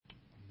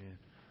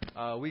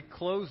We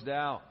closed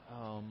out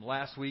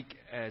last week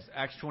as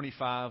Acts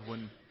 25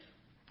 when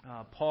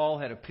Paul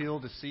had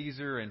appealed to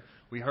Caesar, and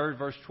we heard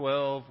verse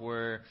 12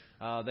 where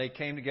they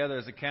came together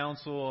as a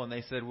council and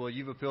they said, well,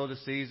 you've appealed to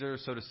Caesar,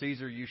 so to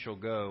Caesar you shall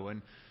go.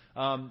 And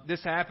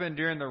this happened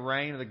during the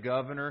reign of the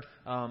governor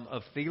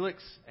of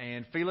Felix,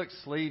 and Felix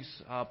leaves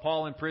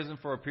Paul in prison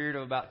for a period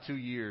of about 2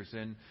 years.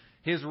 And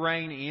his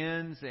reign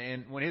ends,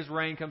 and when his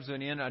reign comes to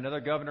an end,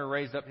 another governor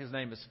raised up. His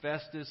name is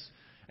Festus.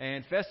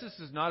 And Festus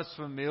is not as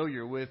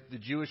familiar with the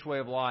Jewish way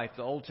of life,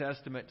 the Old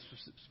Testament,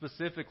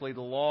 specifically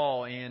the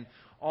law and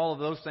all of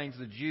those things of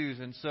the Jews.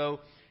 And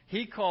so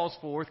he calls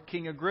forth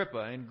King Agrippa.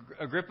 And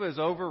Agrippa is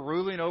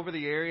ruling over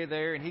the area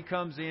there. And he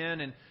comes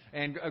in,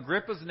 and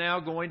Agrippa's now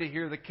going to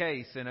hear the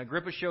case. And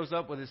Agrippa shows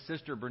up with his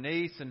sister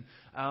Bernice, and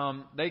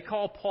they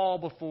call Paul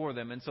before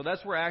them. And so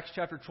that's where Acts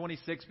chapter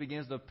 26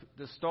 begins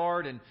to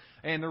start.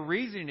 And the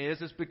reason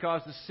is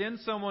because to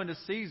send someone to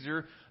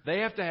Caesar, they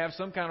have to have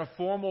some kind of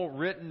formal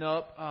written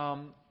up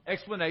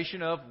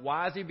explanation of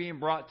why is he being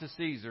brought to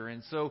Caesar.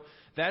 And so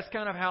that's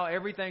kind of how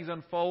everything's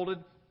unfolded.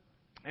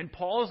 And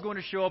Paul is going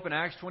to show up in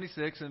Acts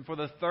 26, and for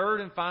the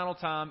third and final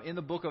time in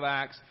the book of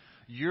Acts,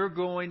 you're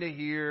going to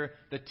hear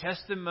the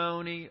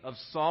testimony of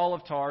Saul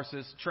of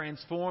Tarsus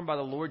transformed by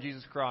the Lord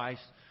Jesus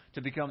Christ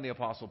to become the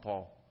Apostle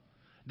Paul.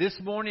 This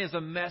morning is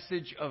a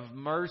message of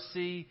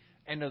mercy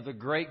and of the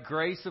great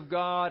grace of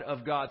God,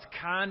 of God's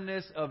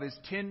kindness, of His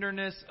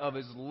tenderness, of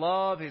His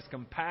love, His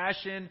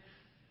compassion,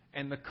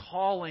 and the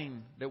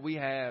calling that we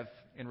have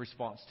in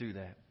response to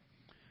that.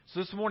 So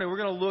this morning we're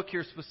going to look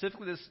here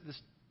specifically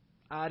this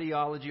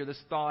ideology or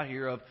this thought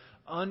here of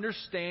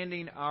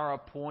understanding our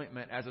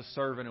appointment as a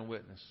servant and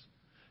witness.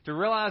 To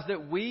realize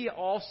that we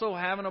also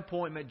have an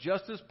appointment,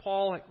 just as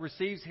Paul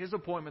receives his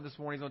appointment this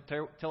morning, he's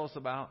going to tell us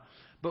about,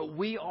 but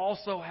we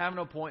also have an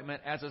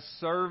appointment as a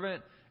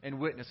servant and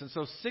witness. And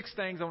so 6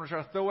 things I want to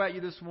try to throw at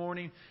you this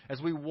morning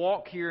as we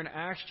walk here in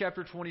Acts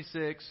chapter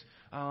 26.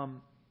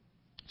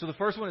 So the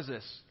first one is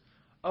this: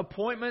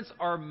 appointments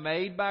are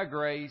made by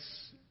grace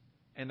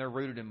and they're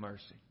rooted in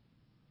mercy.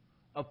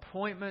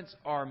 Appointments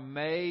are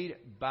made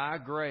by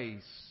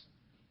grace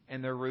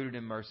and they're rooted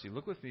in mercy.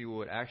 Look with me,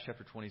 would Acts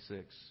chapter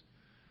 26.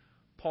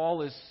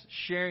 Paul is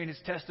sharing his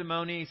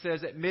testimony. He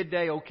says, at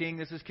midday, O king,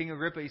 this is King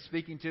Agrippa he's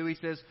speaking to. He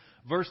says,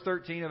 verse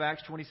 13 of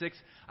Acts 26,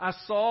 I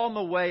saw on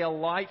the way a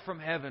light from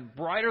heaven,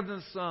 brighter than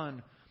the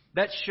sun,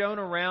 that shone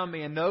around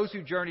me and those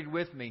who journeyed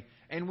with me.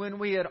 And when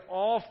we had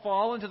all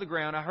fallen to the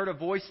ground, I heard a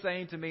voice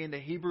saying to me in the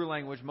Hebrew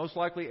language, most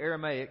likely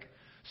Aramaic,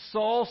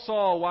 Saul,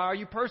 Saul, why are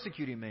you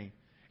persecuting me?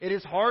 It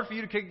is hard for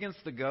you to kick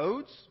against the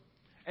goads.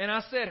 And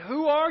I said,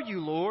 who are you,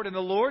 Lord? And the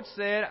Lord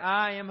said,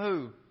 I am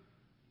who?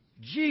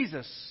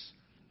 Jesus,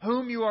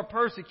 whom you are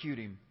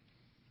persecuting.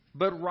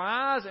 But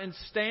rise and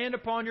stand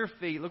upon your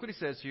feet. Look what he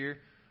says here.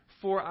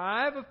 For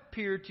I have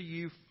appeared to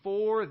you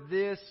for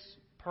this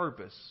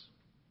purpose.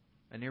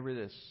 And here it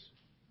is,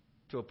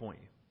 to appoint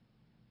you.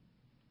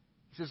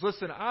 He says,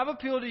 listen, I've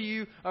appeared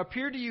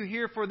to you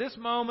here for this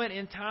moment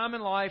in time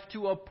and life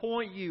to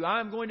appoint you.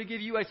 I'm going to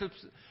give you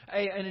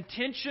an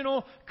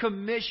intentional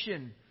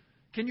commission.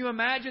 Can you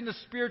imagine the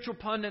spiritual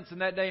pundits in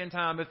that day and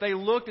time if they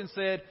looked and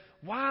said,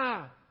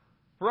 why?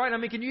 Right? I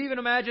mean, can you even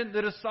imagine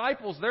the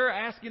disciples? They're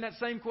asking that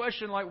same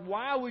question, like,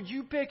 why would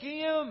you pick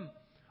him?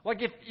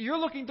 Like, if you're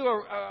looking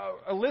through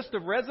a list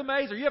of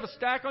resumes or you have a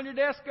stack on your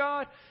desk,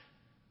 God,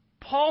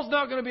 Paul's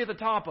not going to be at the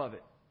top of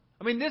it.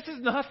 I mean, this is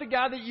not the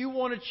guy that you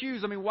want to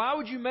choose. I mean, why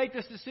would you make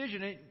this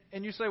decision?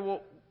 And you say,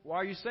 well, why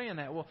are you saying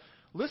that? Well,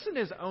 listen to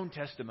his own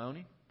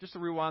testimony. Just to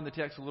rewind the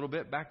text a little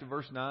bit, back to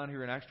verse 9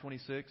 here in Acts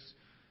 26.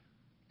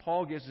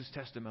 Paul gives his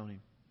testimony.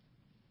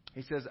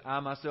 He says, I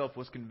myself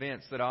was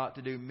convinced that I ought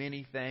to do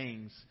many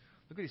things.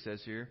 Look what he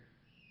says here.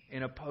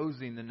 In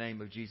opposing the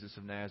name of Jesus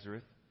of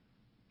Nazareth.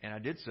 And I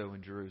did so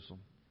in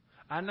Jerusalem.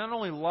 I not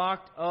only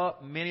locked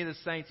up many of the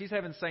saints. He's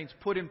having saints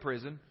put in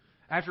prison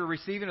after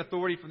receiving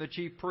authority from the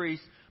chief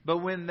priests. But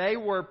when they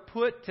were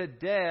put to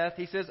death,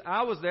 he says,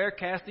 I was there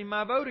casting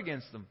my vote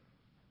against them.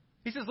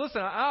 He says,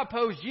 listen, I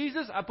opposed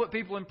Jesus. I put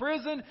people in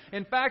prison.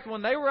 In fact,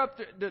 when they were up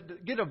to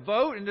get a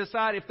vote and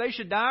decide if they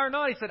should die or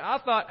not, he said, I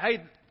thought,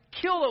 hey,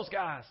 kill those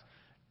guys.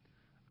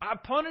 I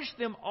punished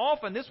them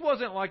often. This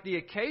wasn't like the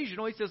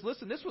occasional. He says,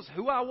 listen, this was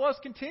who I was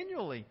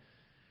continually.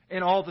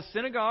 In all the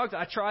synagogues,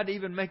 I tried to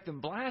even make them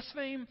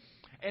blaspheme.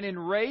 And in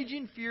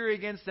raging fury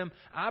against them,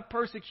 I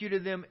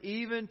persecuted them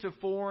even to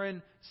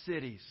foreign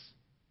cities.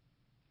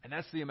 And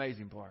that's the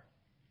amazing part.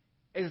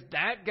 Is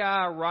that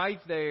guy right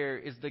there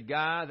is the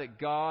guy that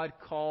God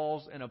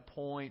calls and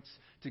appoints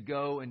to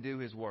go and do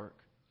His work.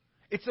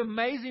 It's an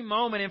amazing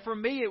moment. And for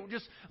me, it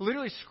just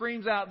literally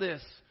screams out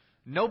this.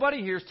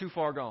 Nobody here is too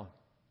far gone.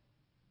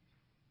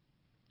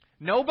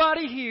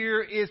 Nobody here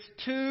is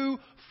too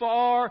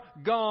far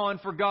gone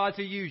for God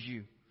to use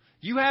you.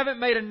 You haven't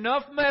made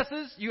enough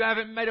messes. You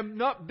haven't made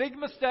enough big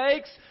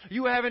mistakes.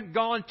 You haven't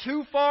gone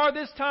too far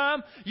this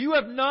time. You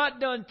have not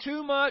done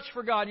too much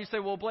for God. You say,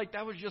 well, Blake,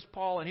 that was just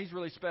Paul and he's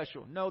really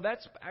special. No,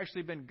 that's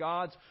actually been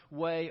God's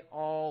way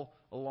all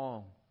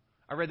along.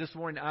 I read this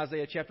morning in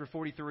Isaiah chapter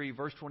 43,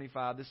 verse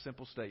 25, this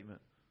simple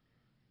statement.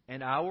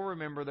 and I will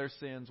remember their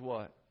sins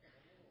what?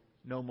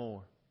 No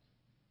more.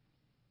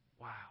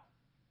 Wow.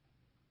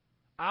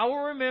 I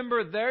will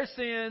remember their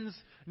sins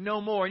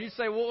no more. And you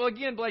say, well,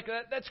 again, Blake,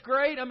 that's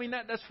great. I mean,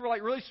 that's for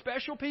like really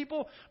special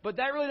people, but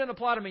that really doesn't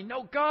apply to me.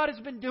 No, God has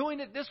been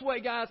doing it this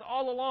way, guys,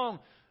 all along.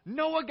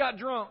 Noah got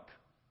drunk.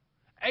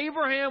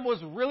 Abraham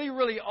was really,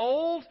 really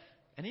old,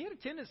 and he had a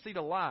tendency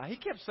to lie. He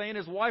kept saying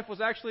his wife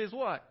was actually his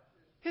what?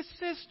 His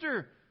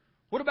sister.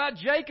 What about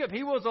Jacob?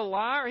 He was a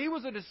liar. He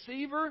was a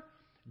deceiver.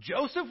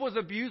 Joseph was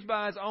abused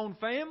by his own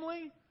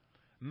family.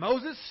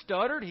 Moses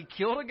stuttered. He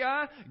killed a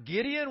guy.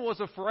 Gideon was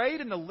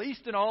afraid and the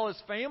least in all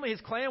his family.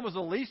 His clan was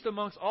the least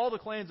amongst all the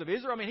clans of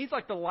Israel. I mean, he's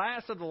like the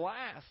last of the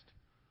last.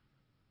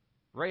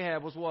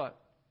 Rahab was what?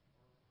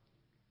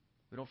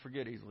 We don't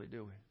forget easily,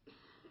 do we?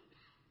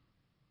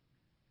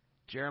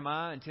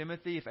 Jeremiah and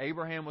Timothy. If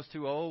Abraham was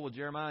too old, well,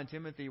 Jeremiah and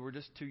Timothy were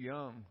just too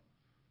young.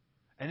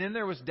 And then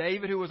there was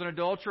David, who was an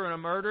adulterer and a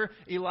murderer.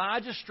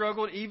 Elijah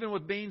struggled even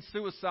with being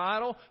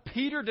suicidal.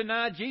 Peter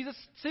denied Jesus.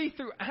 See,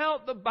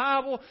 throughout the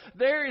Bible,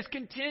 there is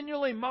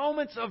continually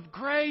moments of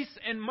grace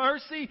and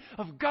mercy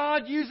of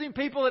God using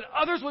people that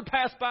others would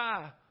pass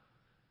by.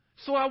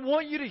 So I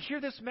want you to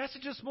hear this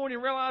message this morning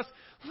and realize,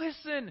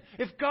 listen,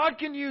 if God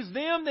can use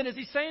them, then is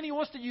He saying He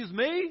wants to use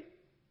me?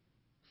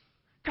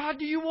 God,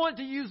 do you want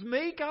to use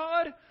me,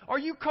 God? Are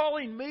you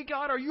calling me,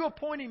 God? Are you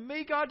appointing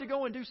me, God, to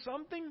go and do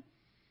something?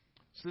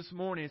 So this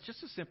morning, it's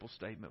just a simple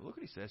statement. Look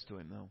what He says to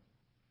him, though.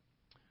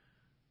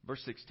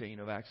 Verse 16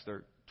 of Acts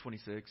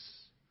 26.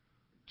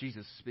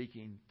 Jesus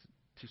speaking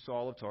to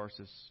Saul of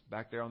Tarsus,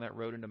 back there on that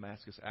road in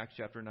Damascus, Acts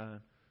chapter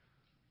 9.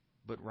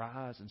 But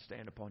rise and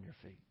stand upon your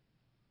feet.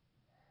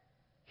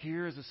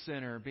 Here is a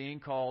sinner being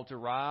called to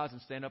rise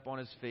and stand up on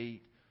his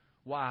feet.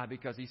 Why?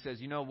 Because he says,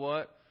 you know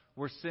what?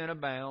 Where sin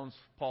abounds,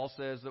 Paul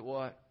says that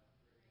what?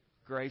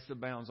 Grace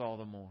abounds all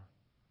the more.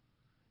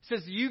 He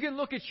says you can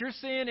look at your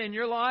sin in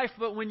your life,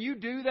 but when you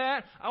do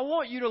that, I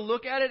want you to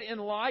look at it in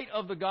light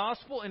of the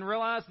gospel and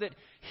realize that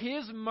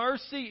His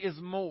mercy is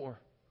more.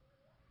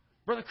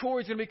 Brother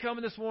Corey's going to be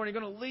coming this morning,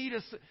 going to lead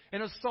us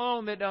in a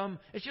song that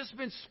has just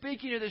been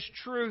speaking to this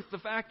truth, the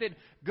fact that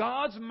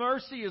God's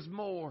mercy is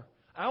more.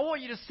 I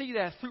want you to see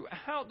that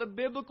throughout the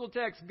biblical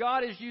text.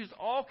 God has used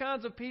all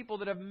kinds of people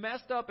that have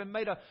messed up and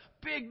made a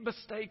big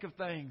mistake of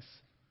things.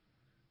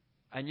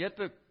 And yet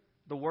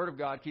the Word of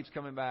God keeps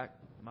coming back.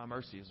 My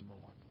mercy is more.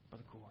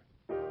 Brother Corey.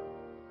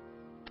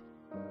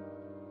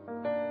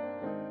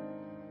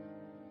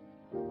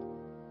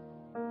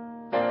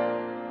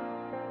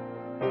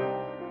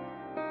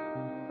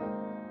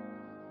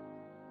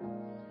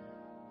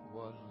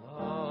 What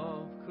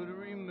love could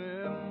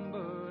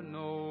remember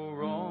no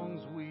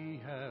wrongs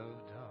we have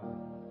done?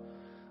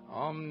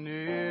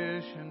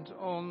 Omniscient,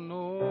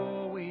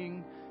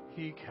 all-knowing,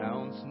 He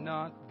counts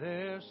not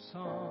their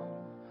sum.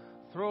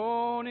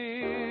 Thrown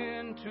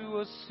into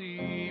a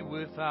sea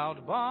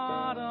without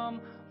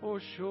bottom or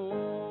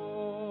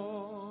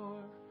shore.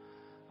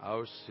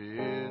 Our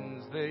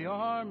sins, they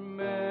are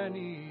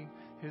many,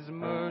 His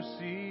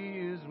mercy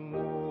is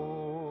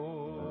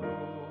more.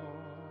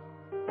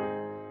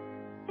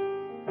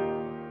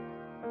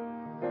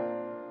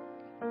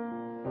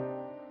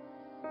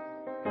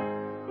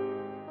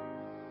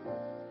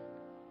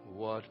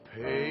 What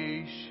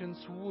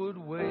patience would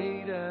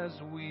wait as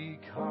we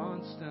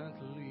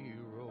constantly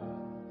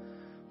roam?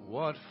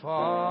 What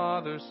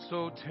Father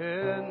so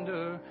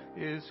tender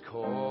is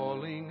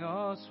calling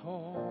us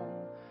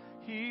home?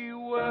 He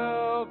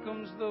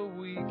welcomes the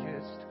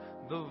weakest,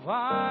 the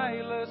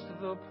vilest,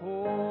 the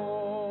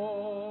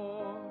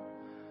poor.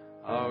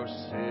 Our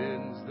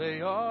sins,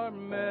 they are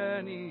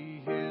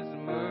many, His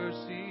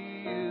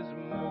mercy is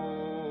more.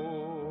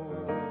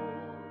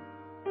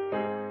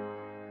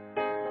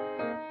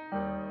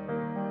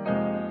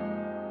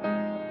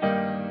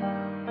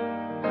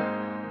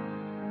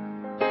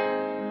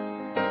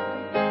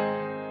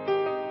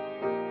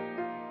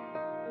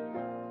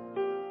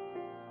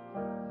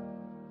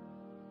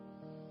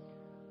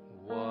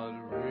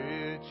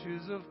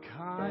 Of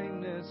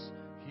kindness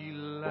He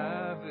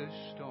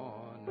lavished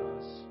on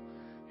us.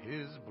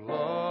 His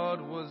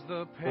blood was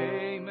the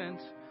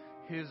payment,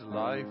 His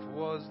life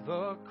was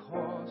the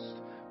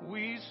cost.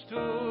 We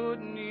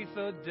stood 'neath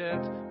a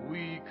debt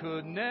we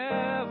could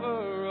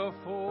never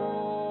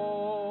afford.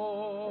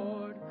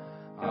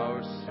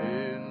 Our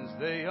sins,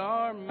 they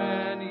are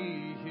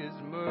many, His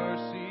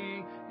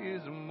mercy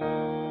is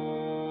more.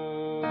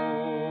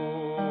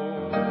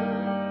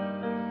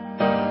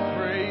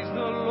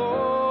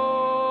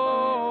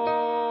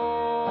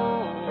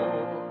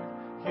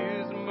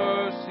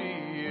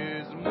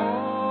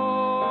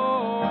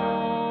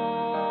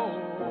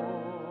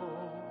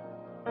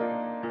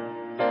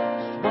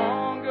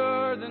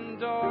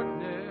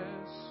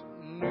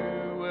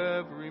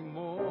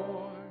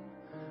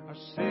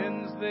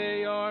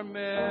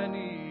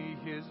 Many,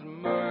 His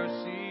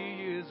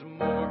mercy is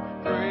more.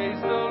 Praise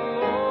the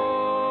Lord.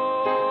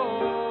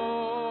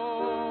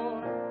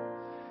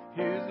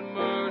 His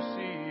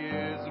mercy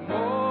is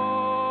more.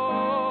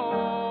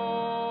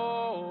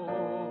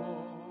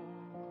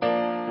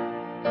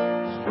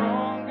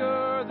 Stronger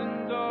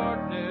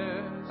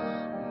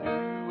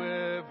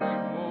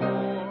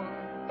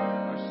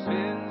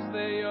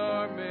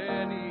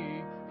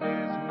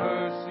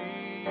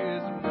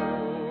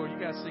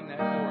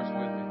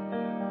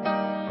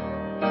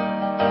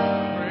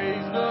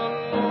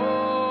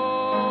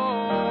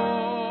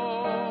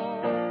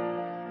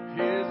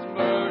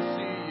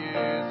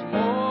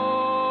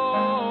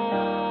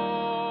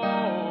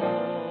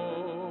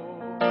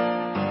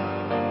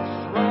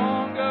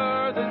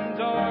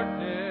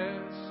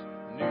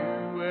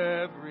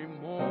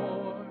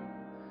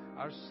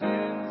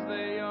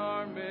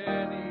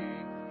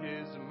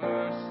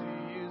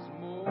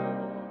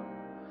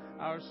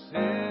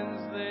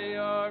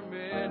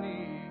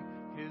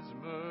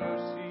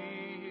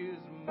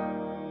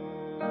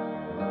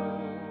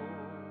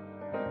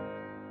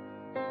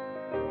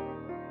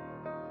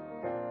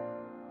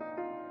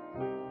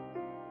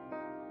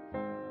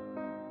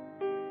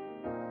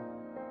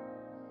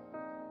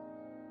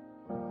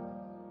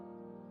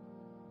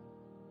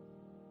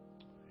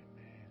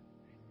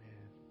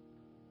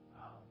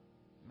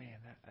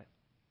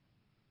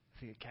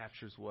think it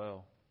captures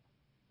well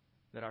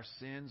that our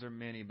sins are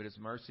many, but His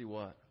mercy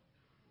what?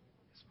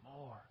 It's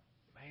more.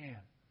 Man,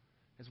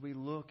 as we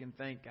look and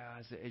think,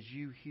 guys, as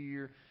you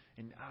hear,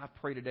 and I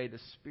pray today the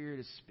Spirit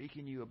is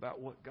speaking to you about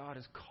what God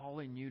is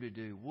calling you to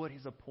do, what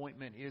His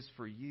appointment is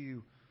for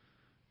you,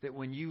 that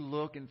when you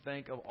look and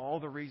think of all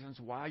the reasons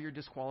why you're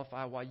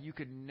disqualified, why you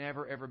could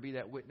never, ever be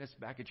that witness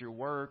back at your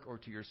work or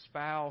to your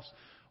spouse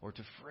or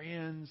to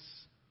friends,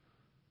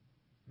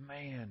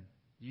 man,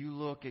 you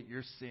look at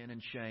your sin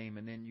and shame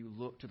and then you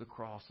look to the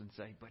cross and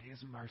say, but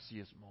His mercy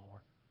is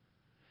more.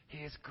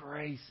 His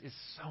grace is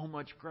so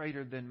much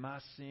greater than my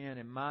sin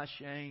and my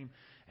shame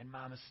and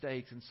my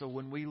mistakes. And so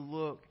when we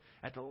look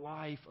at the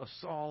life of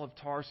Saul of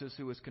Tarsus,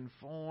 who was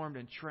conformed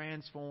and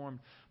transformed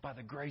by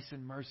the grace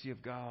and mercy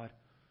of God,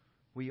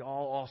 we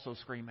all also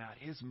scream out,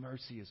 His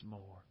mercy is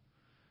more.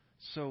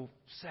 So,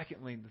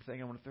 secondly, the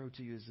thing I want to throw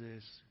to you is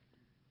this.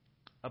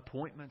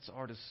 Appointments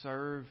are to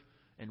serve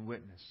and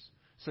witness.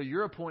 So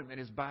your appointment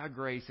is by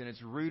grace and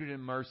it's rooted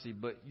in mercy,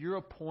 but your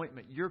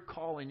appointment, your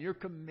calling, your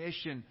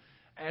commission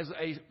as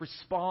a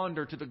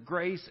responder to the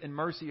grace and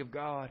mercy of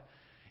God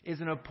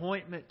is an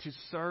appointment to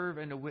serve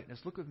and to witness.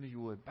 Look with me if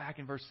you would. Back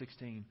in verse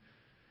 16.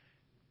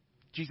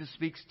 Jesus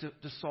speaks to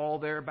Saul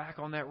there back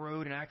on that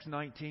road in Acts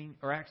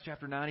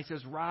chapter 9. He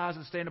says, rise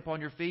and stand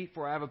upon your feet,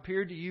 for I have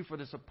appeared to you for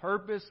this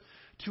purpose,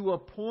 to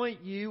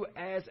appoint you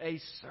as a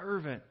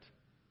servant.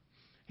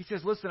 He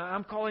says, listen,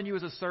 I'm calling you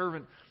as a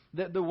servant.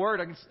 The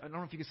word, I don't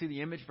know if you can see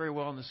the image very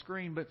well on the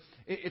screen, but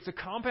it's a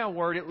compound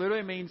word. It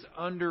literally means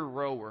under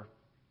rower.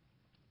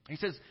 He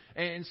says,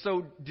 and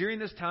so during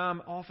this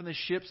time, often the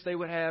ships, they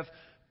would have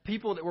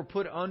people that were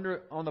put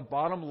under on the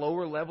bottom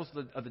lower levels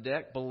of the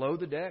deck, below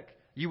the deck.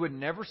 You would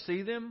never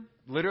see them.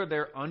 Literally,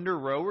 they're under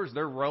rowers.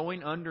 They're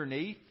rowing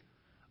underneath.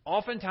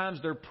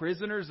 Oftentimes, they're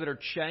prisoners that are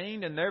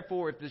chained, and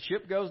therefore, if the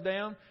ship goes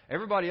down,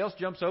 everybody else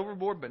jumps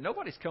overboard, but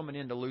nobody's coming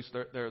in to loose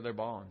their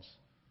bonds.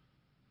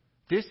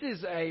 This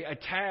is a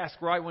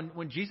task, right?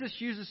 When Jesus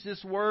uses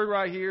this word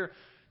right here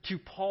to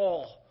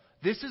Paul,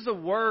 this is a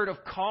word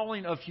of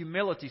calling of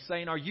humility,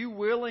 saying, are you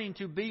willing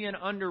to be an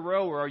under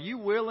rower? Are you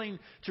willing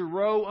to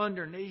row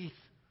underneath?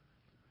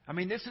 I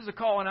mean, this is a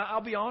call, and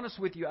I'll be honest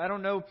with you. I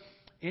don't know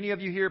any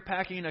of you here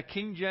packing a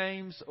King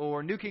James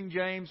or New King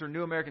James or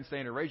New American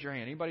Standard. Raise your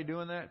hand. Anybody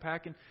doing that,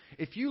 packing?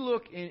 If you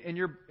look in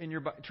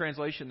your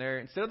translation there,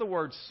 instead of the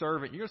word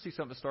servant, you're going to see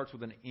something that starts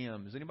with an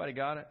M. Has anybody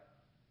got it?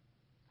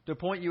 To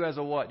point you as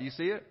a what? Do you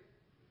see it?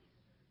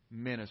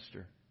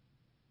 Minister.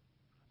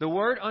 The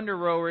word under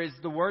rower is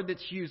the word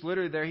that's used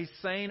literally there. He's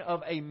saying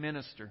of a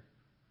minister.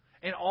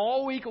 And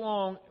all week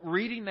long,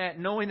 reading that,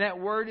 knowing that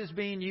word is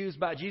being used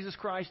by Jesus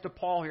Christ to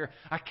Paul here,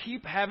 I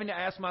keep having to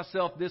ask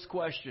myself this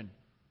question.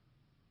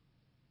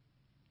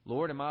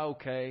 Lord, am I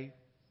okay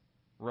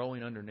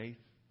rowing underneath?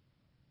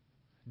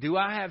 Do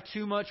I have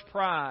too much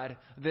pride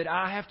that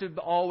I have to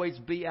always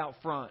be out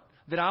front?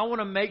 That I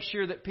want to make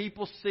sure that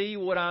people see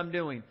what I'm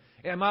doing?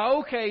 Am I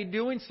okay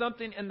doing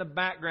something in the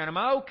background? Am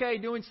I okay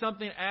doing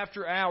something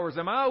after hours?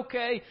 Am I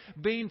okay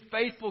being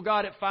faithful,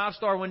 God, at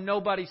 5-star when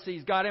nobody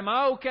sees? God, am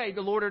I okay,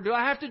 the Lord, or do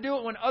I have to do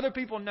it when other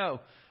people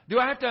know? Do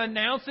I have to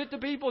announce it to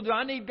people? Do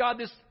I need, God,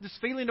 this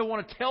feeling to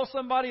want to tell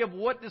somebody of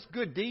what this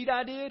good deed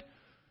I did?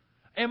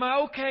 Am I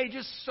okay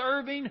just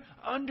serving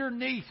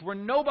underneath where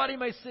nobody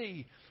may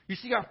see? You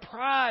see, our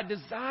pride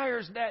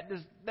desires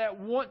that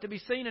want to be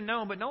seen and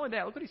known. But not only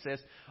that, look what he says.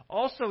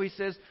 Also, he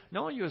says,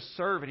 not only you a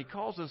servant, he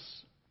calls us,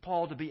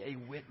 Paul, to be a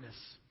witness.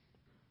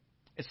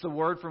 It's the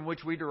word from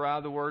which we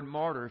derive the word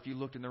martyr, if you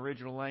looked in the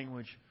original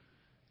language.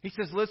 He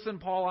says, listen,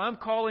 Paul, I'm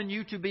calling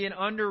you to be an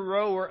under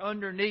rower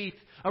underneath,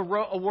 a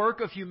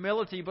work of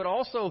humility. But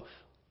also,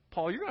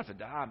 Paul, you're going to have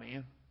to die,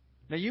 man.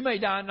 Now, you may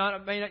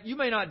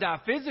not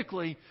die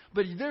physically,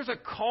 but there's a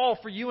call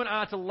for you and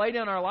I to lay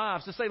down our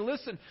lives, to say,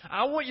 listen,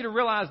 I want you to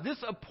realize this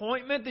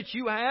appointment that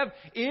you have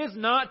is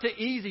not to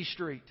easy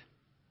street.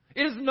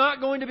 It is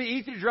not going to be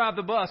easy to drive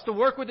the bus, to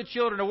work with the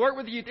children, to work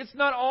with the youth. It's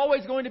not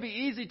always going to be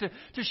easy to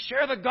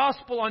share the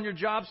gospel on your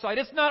job site.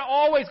 It's not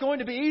always going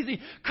to be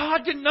easy.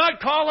 God did not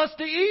call us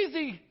to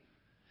easy.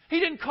 He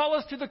didn't call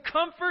us to the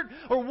comfort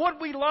or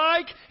what we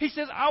like. He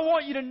says, I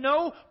want you to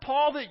know,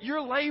 Paul, that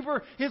your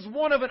labor is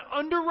one of an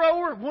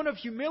under-rower, one of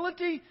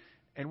humility,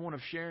 and one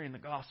of sharing the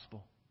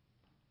gospel.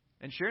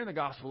 And sharing the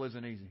gospel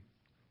isn't easy.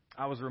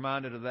 I was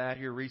reminded of that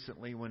here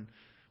recently when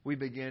we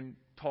began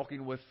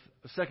talking with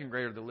a second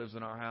grader that lives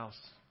in our house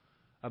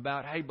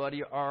about, hey,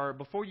 buddy,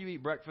 before you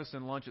eat breakfast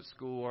and lunch at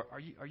school,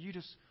 are you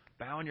just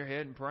bowing your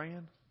head and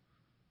praying?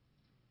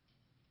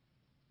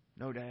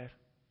 No, Dad.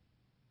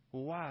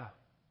 Well, why?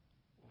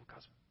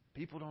 Because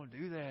people don't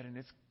do that, and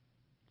it's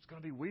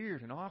going to be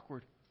weird and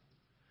awkward.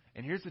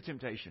 And here's the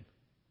temptation.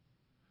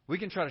 We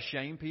can try to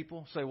shame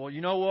people, say, well,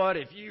 you know what?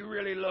 If you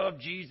really love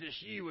Jesus,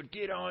 you would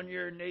get on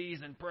your knees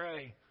and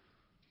pray.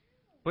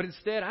 But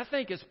instead, I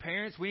think as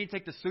parents, we need to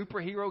take the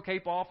superhero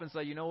cape off and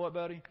say, you know what,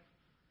 buddy?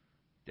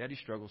 Daddy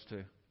struggles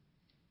too.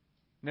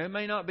 Now, it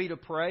may not be to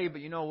pray,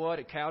 but you know what?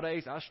 At Cow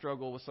Days, I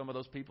struggle with some of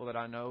those people that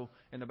I know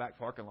in the back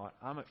parking lot.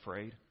 I'm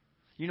afraid.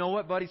 You know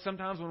what, buddy?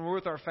 Sometimes when we're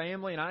with our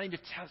family and I need to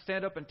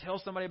stand up and tell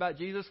somebody about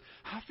Jesus,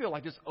 I feel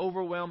like this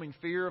overwhelming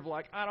fear of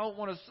like, I don't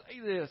want to say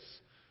this.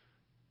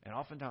 And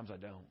oftentimes I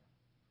don't.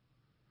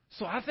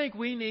 So I think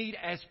we need,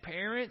 as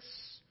parents,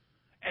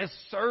 as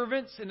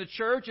servants in the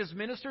church, as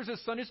ministers, as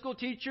Sunday school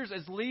teachers,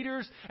 as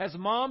leaders, as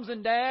moms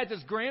and dads,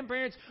 as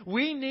grandparents,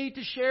 we need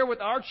to share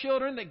with our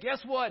children that, guess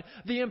what?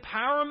 The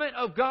empowerment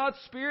of God's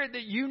Spirit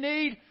that you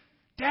need,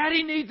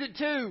 Daddy needs it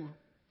too.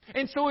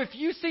 And so if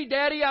you see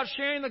Daddy out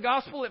sharing the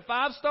gospel at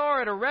 5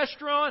 Star, at a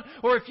restaurant,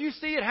 or if you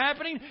see it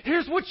happening,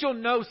 here's what you'll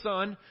know,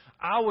 son.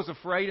 I was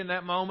afraid in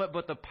that moment,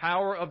 but the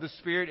power of the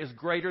Spirit is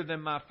greater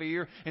than my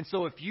fear. And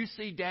so if you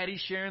see Daddy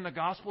sharing the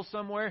gospel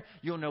somewhere,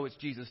 you'll know it's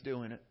Jesus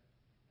doing it.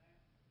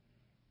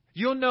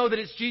 You'll know that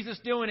it's Jesus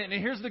doing it.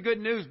 And here's the good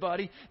news,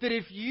 buddy, that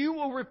if you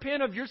will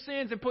repent of your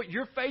sins and put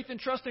your faith and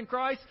trust in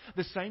Christ,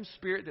 the same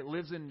Spirit that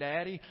lives in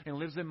Daddy and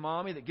lives in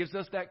Mommy that gives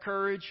us that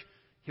courage,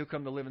 He'll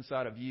come to live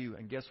inside of you.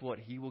 And guess what?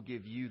 He will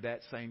give you that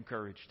same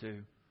courage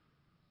too.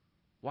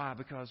 Why?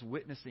 Because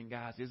witnessing,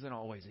 guys, isn't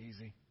always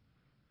easy.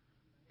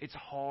 It's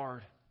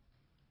hard.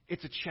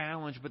 It's a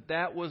challenge. But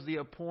that was the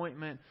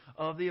appointment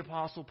of the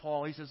Apostle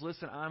Paul. He says,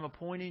 listen, I'm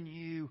appointing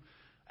you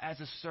as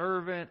a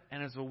servant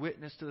and as a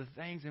witness to the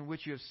things in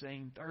which you have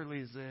seen.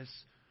 Thirdly is this.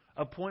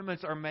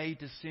 Appointments are made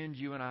to send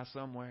you and I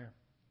somewhere.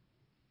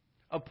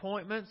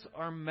 Appointments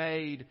are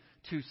made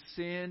to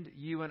send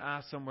you and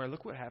I somewhere.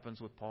 Look what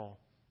happens with Paul.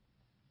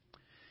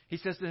 He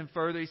says to him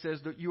further, he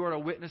says that you are a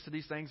witness to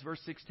these things, verse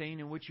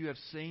 16, in which you have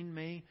seen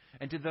me,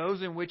 and to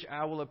those in which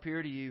I will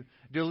appear to you,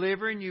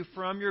 delivering you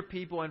from your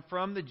people and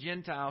from the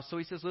Gentiles. So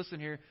he says, listen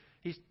here,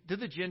 he's to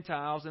the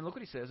Gentiles, and look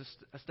what he says,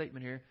 a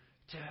statement here,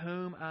 to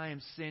whom I am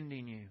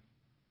sending you.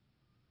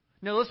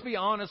 Now, let's be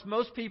honest,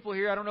 most people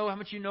here, I don't know how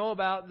much you know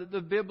about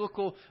the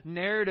biblical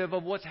narrative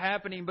of what's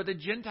happening, but the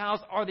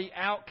Gentiles are the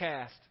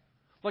outcast.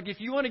 Like if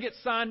you want to get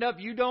signed up,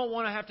 you don't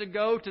want to have to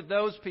go to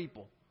those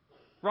people.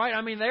 Right?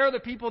 I mean, they're the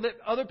people that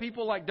other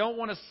people like don't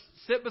want to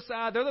sit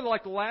beside. They're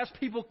like the last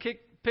people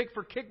pick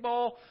for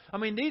kickball. I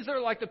mean, these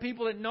are like the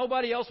people that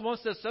nobody else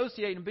wants to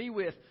associate and be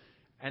with.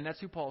 And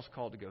that's who Paul's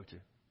called to go to.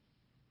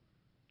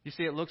 You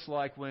see, it looks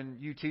like when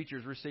you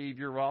teachers receive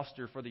your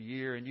roster for the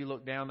year and you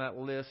look down that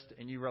list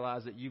and you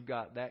realize that you've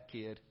got that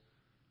kid.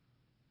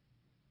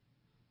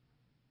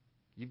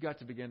 You've got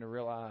to begin to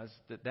realize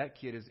that that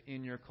kid is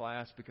in your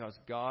class because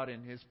God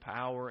in His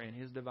power and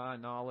His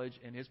divine knowledge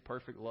and His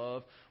perfect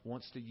love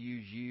wants to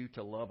use you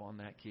to love on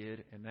that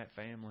kid and that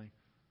family.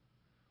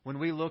 When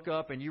we look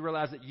up and you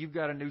realize that you've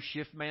got a new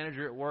shift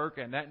manager at work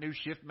and that new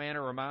shift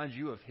manager reminds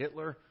you of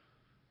Hitler,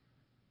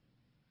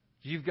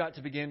 you've got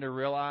to begin to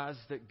realize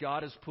that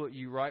God has put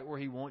you right where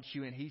He wants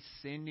you and He's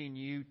sending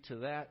you to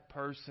that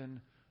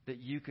person that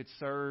you could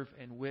serve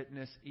and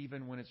witness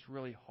even when it's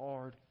really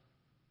hard.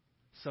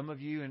 Some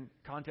of you, in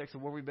context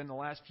of where we've been the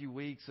last few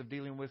weeks of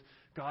dealing with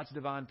God's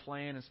divine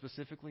plan and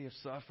specifically of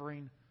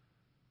suffering,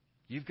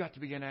 you've got to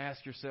begin to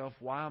ask yourself,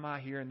 why am I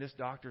here in this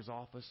doctor's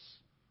office?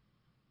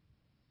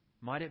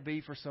 Might it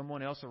be for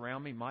someone else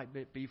around me? Might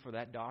it be for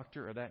that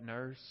doctor or that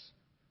nurse?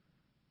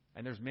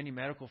 And there's many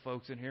medical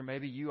folks in here.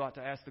 Maybe you ought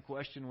to ask the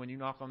question when you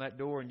knock on that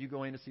door and you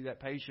go in to see that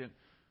patient.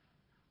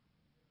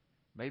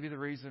 Maybe the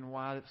reason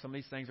why some of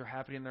these things are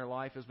happening in their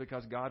life is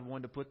because God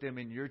wanted to put them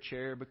in your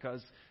chair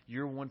because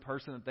you're one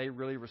person that they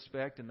really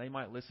respect and they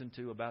might listen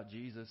to about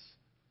Jesus.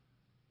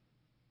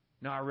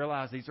 Now, I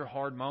realize these are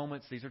hard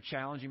moments. These are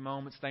challenging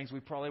moments, things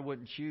we probably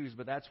wouldn't choose,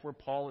 but that's where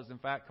Paul is, in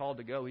fact, called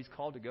to go. He's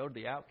called to go to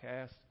the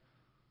outcast.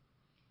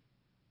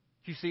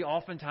 You see,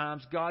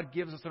 oftentimes God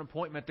gives us an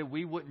appointment that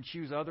we wouldn't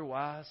choose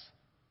otherwise.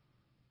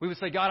 We would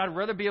say, God, I'd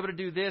rather be able to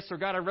do this, or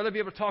God, I'd rather be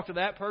able to talk to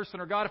that person,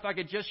 or God, if I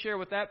could just share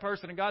with that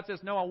person. And God says,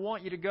 no, I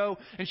want you to go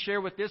and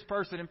share with this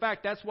person. In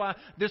fact, that's why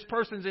this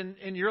person's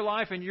in your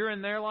life and you're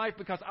in their life,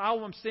 because I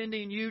am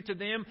sending you to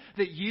them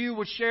that you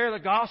would share the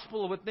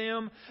gospel with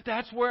them.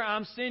 That's where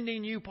I'm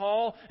sending you,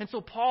 Paul. And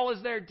so Paul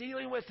is there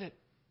dealing with it.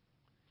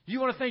 You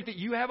want to think that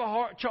you have a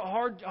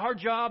hard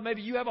job,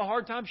 maybe you have a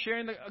hard time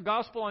sharing the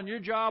gospel on your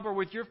job or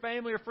with your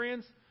family or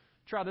friends?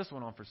 Try this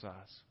one on for size.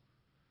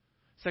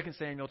 2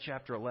 Samuel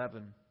chapter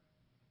 11.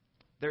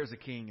 There's a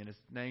king, and his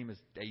name is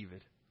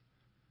David.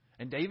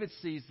 And David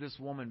sees this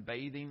woman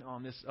bathing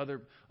on this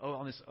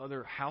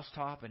other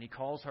housetop, and he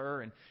calls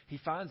her, and he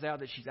finds out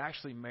that she's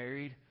actually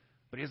married,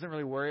 but he doesn't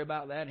really worry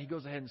about that. And he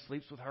goes ahead and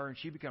sleeps with her, and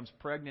she becomes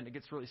pregnant. It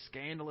gets really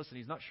scandalous, and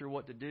he's not sure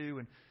what to do.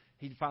 And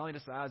he finally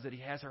decides that he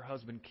has her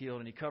husband killed,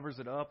 and he covers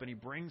it up, and he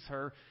brings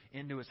her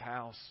into his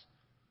house.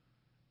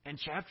 And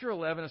chapter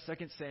 11 of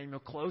 2 Samuel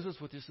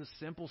closes with just a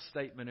simple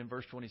statement in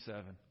verse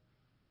 27.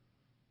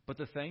 But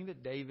the thing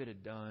that David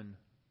had done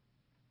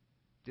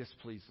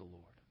displeased the Lord.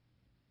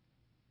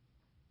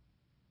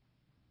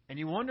 And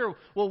you wonder,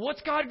 well,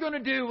 what's God going to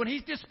do when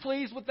He's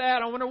displeased with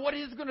that? I wonder what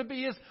is going to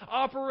be His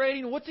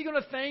operating. What's He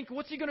going to think?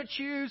 What's He going to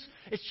choose?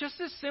 It's just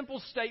this simple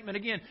statement.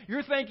 Again,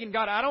 you're thinking,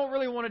 God, I don't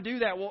really want to do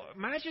that. Well,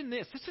 imagine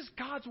this. This is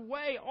God's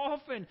way,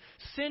 often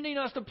sending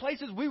us to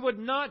places we would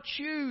not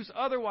choose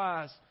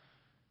otherwise.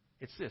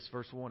 It's this,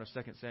 verse 1 of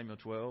 2 Samuel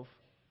 12.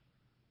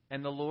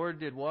 And the Lord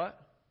did what?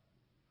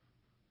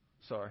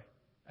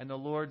 And the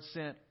Lord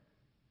sent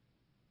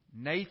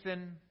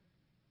Nathan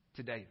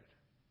to David.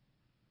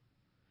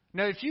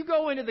 Now, if you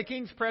go into the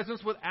king's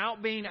presence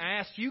without being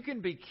asked, you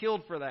can be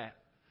killed for that.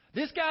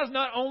 This guy's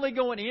not only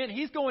going in,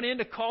 he's going in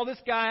to call this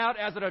guy out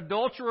as an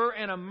adulterer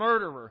and a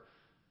murderer.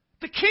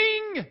 The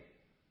king!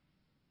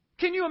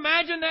 Can you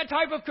imagine that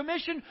type of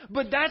commission?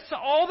 But that's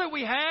all that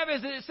we have,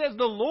 is that it says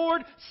the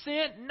Lord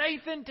sent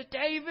Nathan to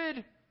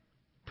David.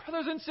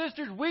 Brothers and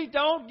sisters, we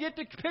don't get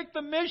to pick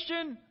the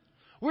mission.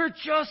 We're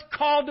just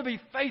called to be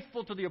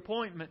faithful to the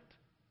appointment.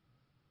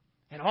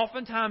 And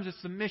oftentimes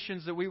it's the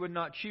missions that we would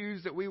not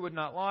choose, that we would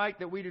not like,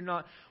 that we do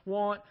not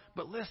want.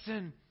 But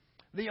listen,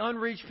 the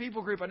unreached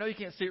people group, I know you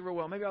can't see it real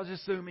well. Maybe I'll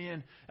just zoom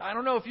in. I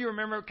don't know if you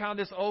remember kind of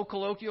this old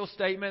colloquial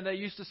statement they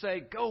used to say,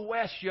 "Go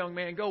west, young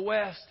man, go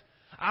west."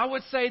 I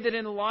would say that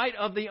in light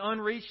of the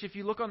unreached, if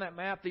you look on that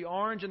map, the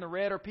orange and the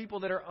red are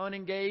people that are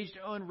unengaged,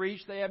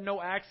 unreached. They have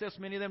no access,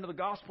 many of them, to the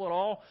gospel at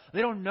all.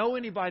 They don't know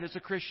anybody that's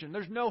a Christian.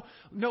 There's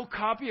no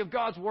copy of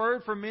God's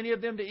Word for many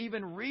of them to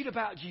even read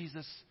about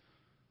Jesus.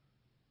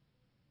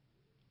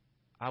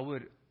 I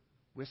would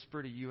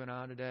whisper to you and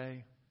I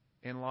today,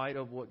 in light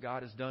of what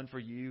God has done for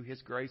you,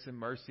 His grace and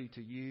mercy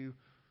to you,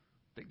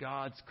 that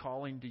God's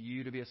calling to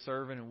you to be a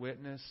servant and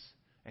witness,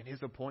 and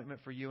His appointment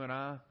for you and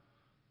I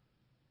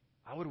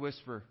would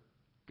whisper,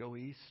 go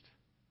east.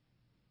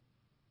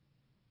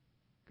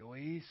 Go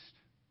east.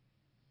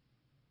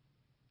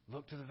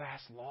 Look to the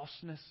vast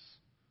lostness.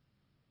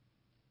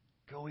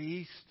 Go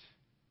east.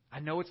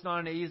 I know it's not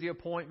an easy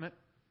appointment,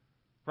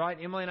 right?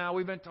 Emily and I,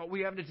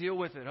 we have to deal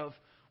with it. Of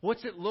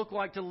what's it look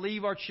like to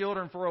leave our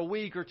children for a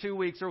week or 2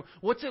 weeks? Or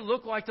what's it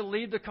look like to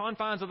leave the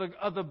confines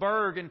of the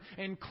burg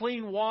and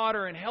clean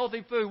water and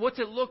healthy food? What's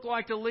it look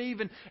like to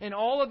leave and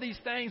all of these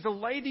things, to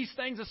lay these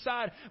things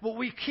aside? But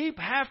we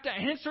have to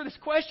answer this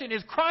question.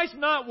 Is Christ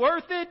not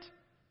worth it?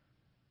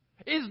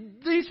 Is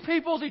these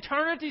people's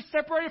eternity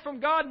separated from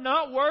God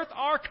not worth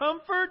our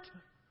comfort?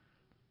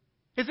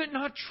 Is it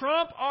not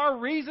trump our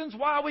reasons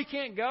why we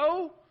can't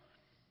go?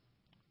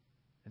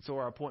 And so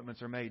our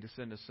appointments are made to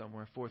send us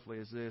somewhere. Fourthly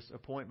is this: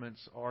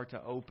 appointments are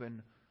to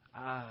open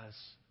eyes.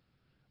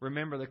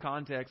 Remember the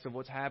context of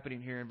what's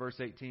happening here in verse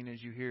 18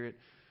 as you hear it.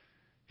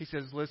 He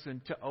says,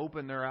 listen, to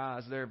open their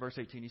eyes. There in verse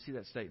 18, you see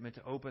that statement,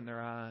 to open their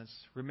eyes.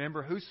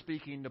 Remember, who's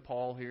speaking to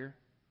Paul here?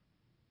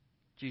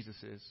 Jesus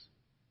is.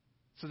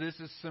 So this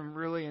is some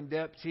really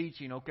in-depth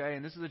teaching, okay?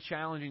 And this is a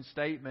challenging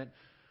statement.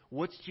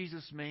 What's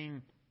Jesus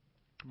mean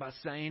by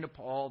saying to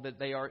Paul that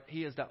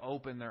he is to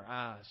open their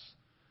eyes?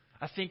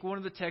 I think one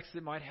of the texts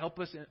that might help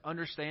us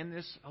understand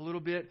this a little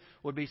bit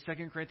would be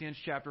 2 Corinthians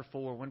chapter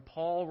 4, when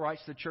Paul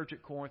writes to the church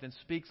at Corinth and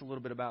speaks a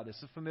little bit about this.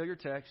 It's a familiar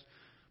text,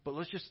 but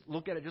let's just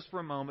look at it just for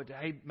a moment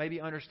to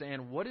maybe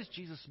understand, what does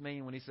Jesus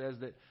mean when He says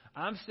that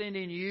I'm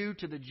sending you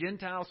to the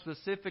Gentiles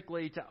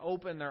specifically to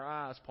open their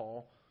eyes,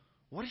 Paul?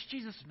 What does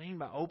Jesus mean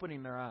by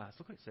opening their eyes?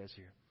 Look what it says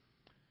here.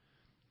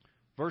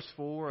 Verse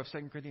 4 of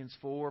 2 Corinthians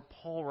 4,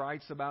 Paul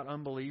writes about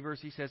unbelievers.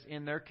 He says,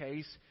 in their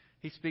case,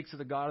 he speaks of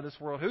the god of this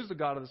world. Who's the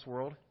god of this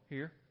world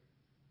here?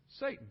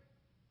 Satan.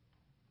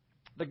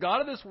 The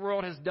god of this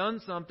world has done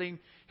something.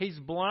 He's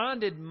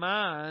blinded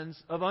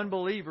minds of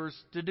unbelievers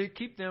to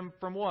keep them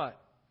from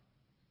what?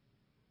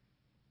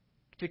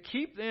 To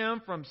keep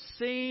them from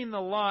seeing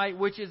the light,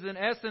 which is in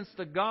essence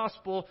the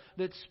gospel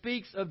that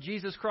speaks of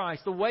Jesus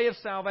Christ, the way of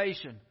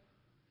salvation.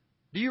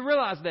 Do you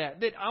realize that?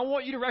 That I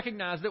want you to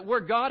recognize that where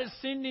God is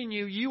sending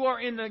you, you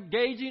are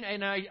engaging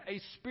in a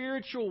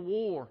spiritual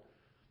war.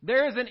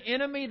 There is an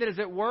enemy that is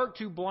at work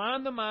to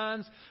blind the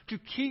minds, to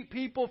keep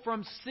people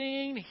from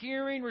seeing,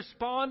 hearing,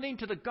 responding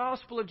to the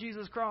gospel of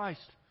Jesus Christ.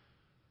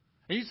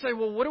 And you say,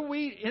 well, what are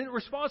we in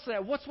response to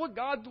that? What's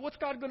God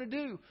going to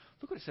do?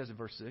 Look what it says in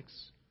verse 6.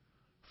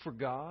 For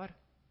God,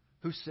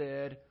 who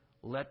said,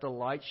 let the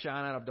light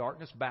shine out of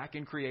darkness, back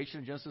in creation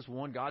in Genesis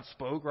 1, God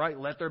spoke, right?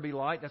 Let there be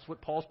light. That's what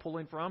Paul's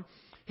pulling from.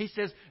 He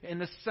says, in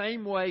the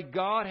same way,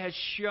 God has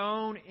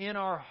shown in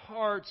our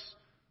hearts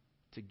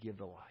to give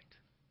the light,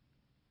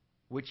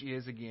 which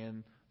is,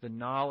 again, the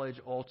knowledge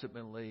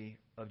ultimately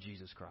of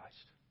Jesus Christ.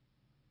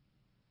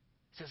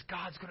 It says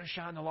God's going to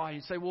shine the light.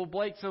 You say, well,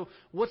 Blake, so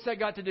what's that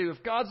got to do?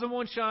 If God's the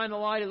one shining the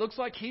light, it looks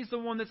like He's the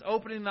one that's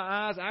opening the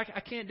eyes. I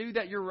can't do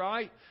that. You're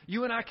right.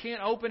 You and I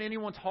can't open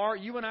anyone's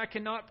heart. You and I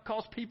cannot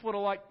cause people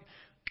to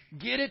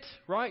get it,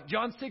 right?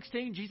 John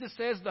 16, Jesus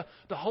says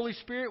the Holy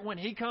Spirit, when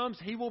He comes,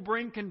 He will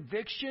bring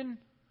conviction.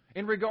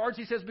 In regards,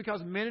 He says,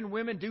 because men and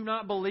women do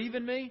not believe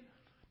in Me.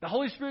 The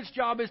Holy Spirit's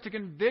job is to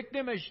convict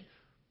them.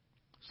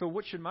 So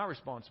what should my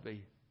response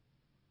be?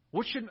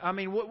 What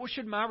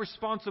should my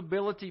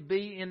responsibility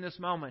be in this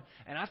moment?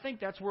 And I think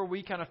that's where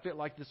we kind of fit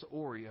like this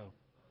Oreo,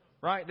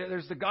 right?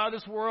 There's the God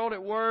of this world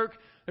at work.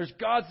 There's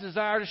God's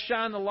desire to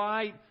shine the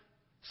light.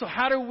 So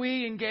how do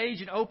we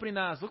engage in opening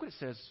the eyes? Look what it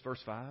says, verse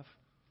 5. It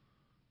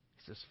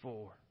says,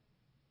 for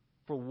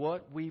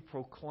what we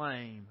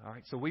proclaim. All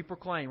right, so we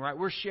proclaim, right?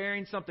 We're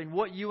sharing something.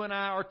 What you and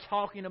I are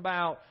talking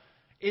about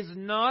is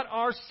not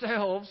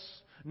ourselves,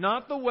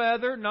 Not the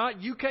weather, not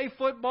UK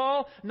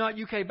football, not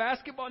UK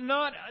basketball,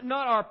 not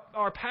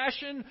our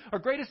passion, our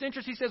greatest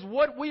interest. He says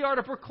what we are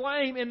to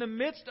proclaim in the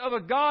midst of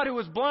a God who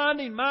is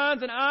blinding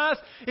minds and eyes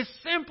is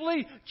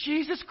simply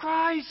Jesus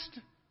Christ.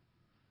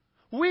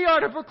 We are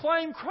to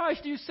proclaim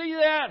Christ. Do you see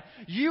that?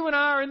 You and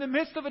I are in the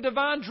midst of a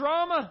divine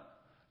drama.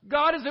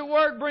 God is at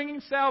work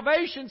bringing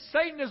salvation.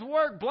 Satan is at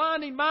work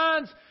blinding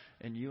minds.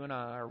 And you and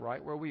I are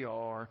right where we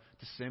are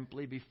to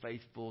simply be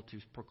faithful to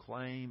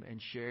proclaim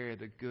and share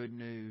the good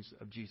news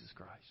of Jesus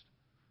Christ.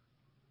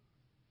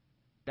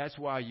 That's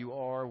why you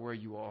are where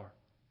you are.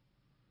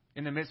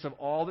 In the midst of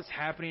all that's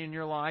happening in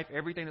your life,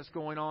 everything that's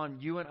going on,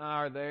 you and I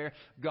are there.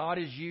 God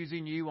is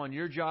using you on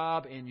your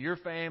job, in your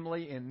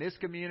family, in this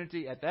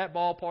community, at that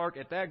ballpark,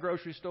 at that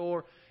grocery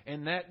store,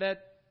 in that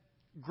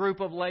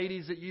group of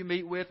ladies that you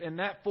meet with, in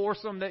that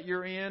foursome that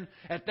you're in,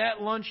 at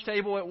that lunch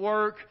table at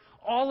work.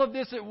 All of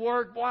this at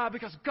work. Why?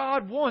 Because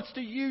God wants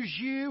to use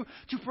you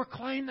to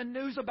proclaim the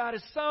news about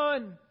His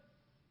Son.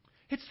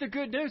 It's the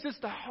good news. It's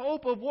the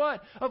hope of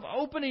what? Of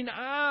opening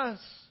eyes.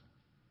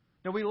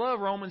 Now we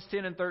love Romans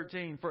 10 and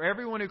 13. For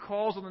everyone who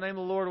calls on the name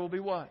of the Lord will be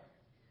what?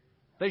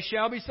 They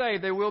shall be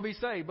saved. They will be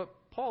saved. But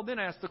Paul then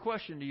asks the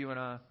question to you and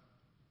I.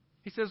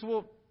 He says,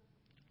 well,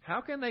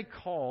 how can they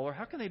call or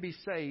how can they be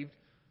saved?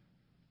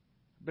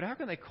 But how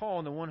can they call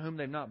on the one whom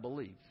they've not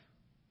believed?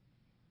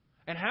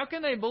 And how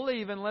can they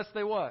believe unless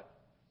they what?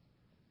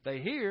 They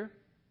hear.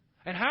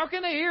 And how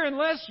can they hear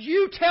unless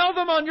you tell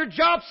them on your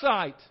job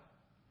site?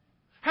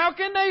 How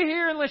can they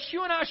hear unless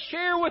you and I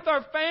share with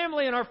our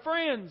family and our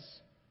friends?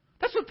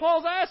 That's what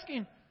Paul's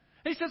asking.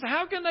 And he says,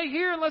 how can they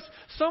hear unless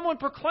someone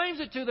proclaims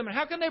it to them? And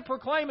how can they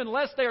proclaim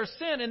unless they are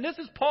sent? And this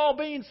is Paul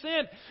being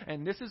sent.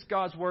 And this is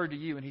God's word to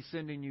you, and He's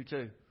sending you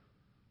too.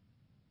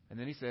 And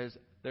then he says,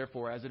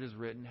 therefore, as it is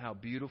written, how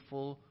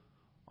beautiful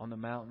on the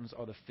mountains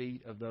are the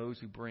feet of those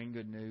who bring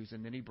good news.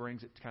 And then he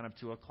brings it kind of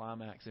to a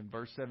climax in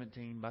verse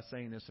 17 by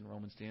saying this in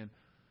Romans 10.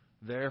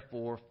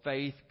 Therefore,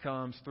 faith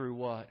comes through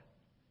what?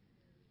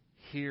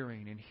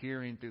 Hearing, and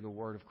hearing through the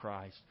word of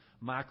Christ.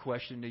 My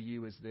question to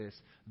you is this.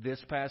 This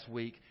past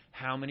week,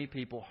 how many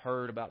people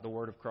heard about the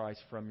word of Christ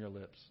from your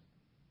lips?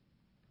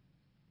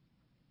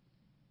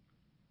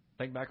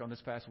 Think back on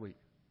this past week.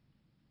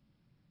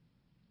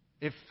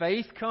 If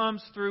faith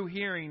comes through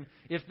hearing,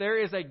 if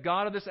there is a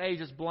God of this age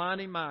that's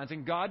blinding minds,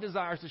 and God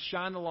desires to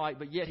shine the light,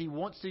 but yet He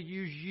wants to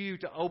use you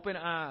to open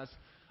eyes,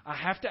 I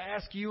have to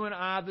ask you and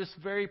I this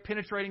very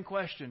penetrating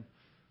question.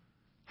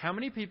 How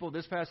many people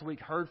this past week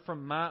heard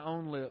from my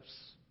own lips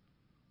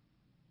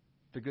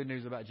the good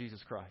news about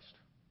Jesus Christ?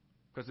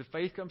 Because if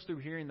faith comes through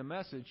hearing the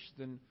message,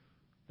 then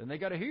they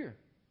got to hear.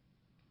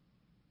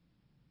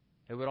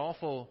 It would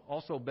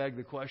also beg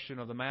the question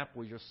of the map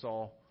we just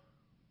saw.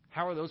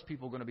 How are those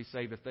people going to be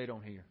saved if they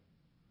don't hear?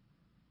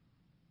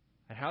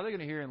 And how are they going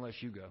to hear unless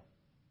you go?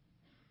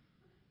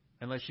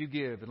 Unless you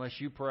give, unless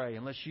you pray,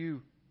 unless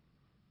you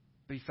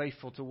be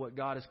faithful to what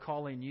God is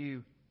calling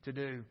you to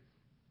do.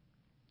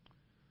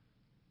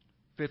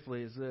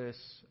 Fifthly is this.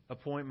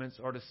 Appointments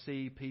are to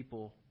see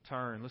people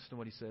turn. Listen to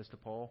what he says to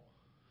Paul.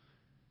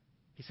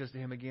 He says to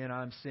him again,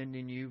 I'm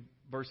sending you,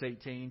 verse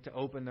 18, to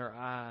open their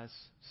eyes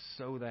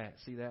so that,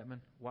 see that, man?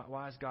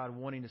 Why is God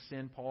wanting to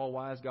send Paul?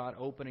 Why is God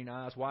opening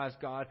eyes? Why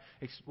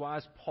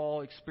is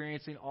Paul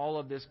experiencing all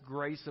of this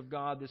grace of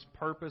God, this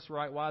purpose,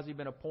 right? Why has he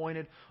been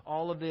appointed?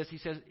 All of this. He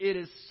says, it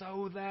is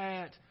so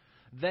that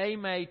they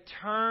may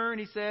turn,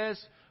 he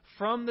says,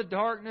 from the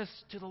darkness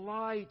to the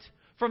light,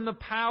 from the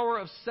power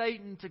of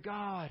Satan to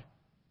God.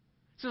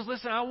 He says,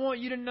 listen, I want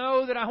you to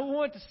know that I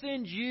want to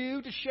send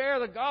you to share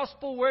the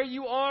gospel where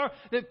you are,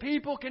 that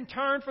people can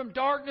turn from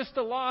darkness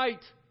to light.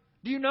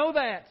 Do you know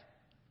that?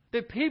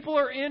 That people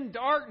are in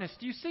darkness.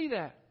 Do you see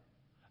that?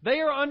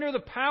 They are under the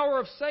power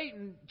of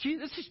Satan.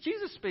 This is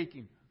Jesus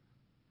speaking.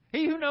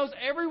 He who knows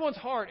everyone's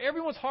heart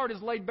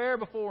is laid bare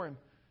before Him.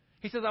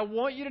 He says, I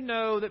want you to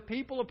know that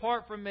people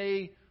apart from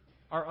me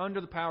are under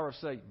the power of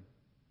Satan.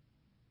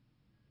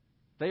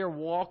 They are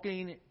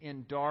walking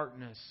in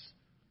darkness.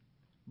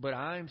 But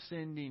I'm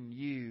sending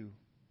you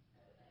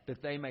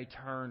that they may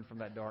turn from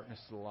that darkness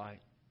to the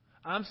light.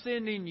 I'm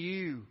sending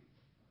you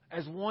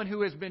as one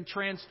who has been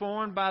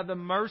transformed by the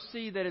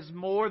mercy that is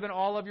more than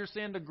all of your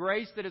sin, the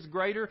grace that is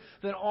greater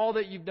than all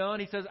that you've done.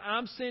 He says,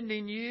 I'm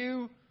sending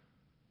you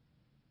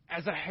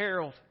as a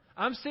herald.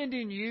 I'm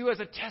sending you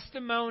as a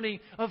testimony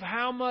of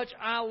how much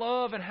I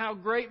love and how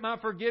great my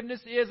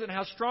forgiveness is and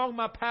how strong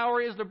my power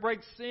is to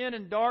break sin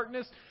and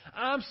darkness.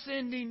 I'm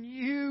sending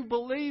you,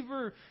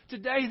 believer.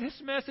 Today, this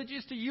message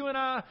is to you and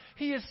I.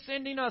 He is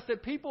sending us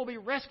that people will be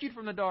rescued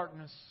from the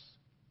darkness.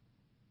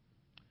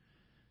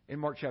 In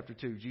Mark chapter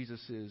 2,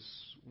 Jesus is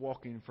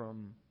walking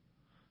from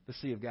the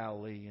Sea of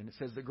Galilee, and it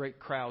says the great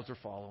crowds are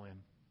following Him.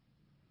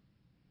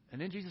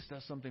 And then Jesus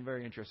does something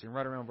very interesting.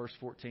 Right around verse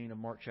 14 of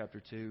Mark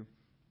chapter 2,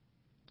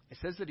 it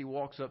says that He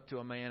walks up to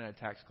a man at a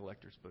tax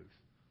collector's booth.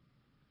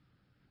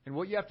 And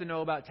what you have to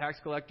know about tax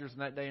collectors in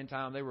that day and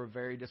time, they were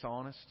very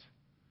dishonest.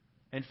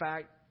 In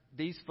fact,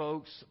 these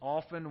folks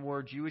often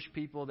were Jewish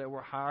people that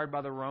were hired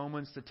by the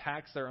Romans to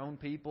tax their own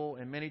people.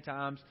 And many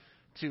times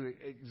to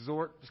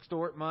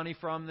extort money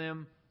from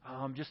them,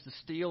 just to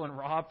steal and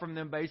rob from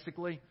them,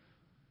 basically.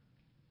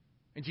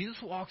 And Jesus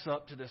walks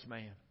up to this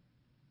man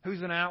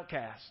who's an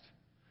outcast.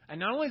 And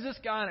not only is this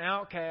guy an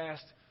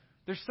outcast,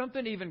 there's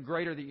something even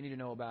greater that you need to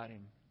know about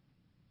him.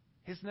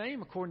 His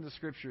name, according to the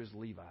Scripture, is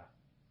Levi.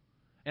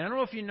 And I don't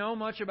know if you know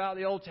much about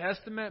the Old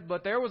Testament,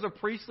 but there was a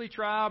priestly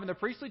tribe, and the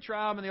priestly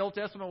tribe in the Old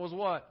Testament was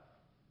what?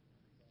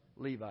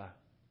 Levi.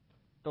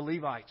 The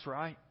Levites,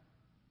 right?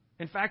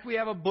 In fact, we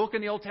have a book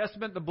in the Old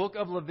Testament, the book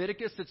of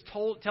Leviticus, that's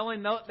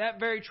telling that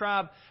very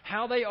tribe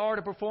how they are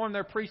to perform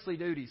their priestly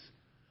duties.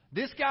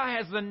 This guy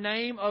has the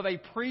name of a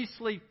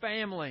priestly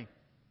family.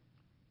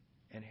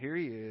 And here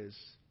he is,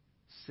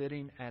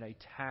 sitting at a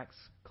tax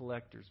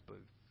collector's booth.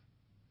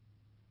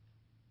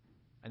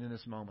 And then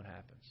this moment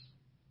happens.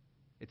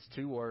 It's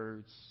 2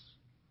 words,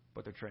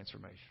 but they're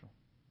transformational.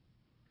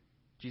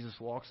 Jesus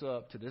walks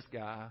up to this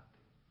guy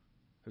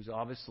who's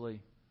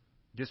obviously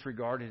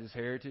disregarded his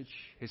heritage,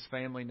 his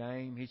family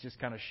name. He's just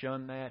kind of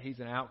shunned that. He's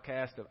an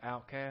outcast of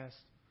outcasts.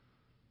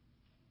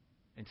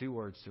 And 2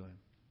 words to him.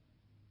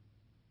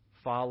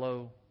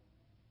 Follow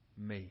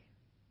me.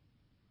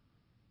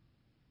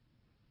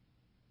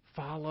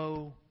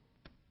 Follow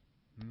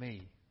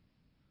me.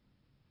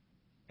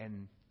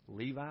 And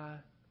Levi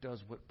does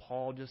what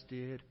Paul just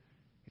did.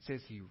 It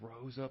says he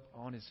rose up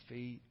on his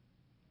feet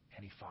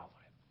and he followed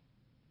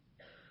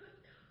him.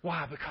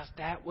 Why? Because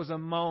that was a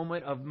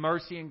moment of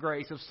mercy and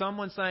grace, of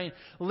someone saying,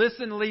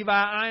 listen, Levi,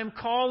 I am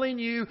calling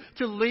you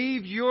to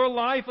leave your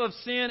life of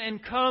sin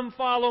and come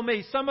follow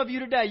me. Some of you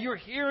today, you're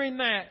hearing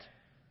that.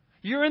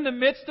 You're in the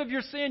midst of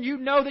your sin. You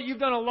know that you've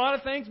done a lot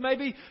of things,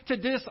 maybe to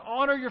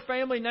dishonor your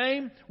family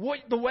name,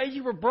 the way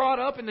you were brought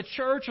up in the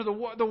church or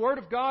the Word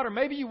of God, or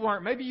maybe you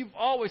weren't. Maybe you've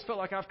always felt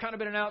like I've kind of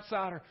been an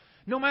outsider.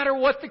 No matter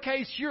what the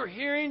case, you're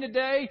hearing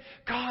today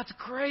God's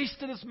grace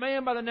to this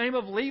man by the name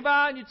of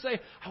Levi, and you'd say,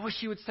 I wish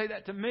he would say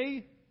that to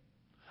me.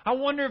 I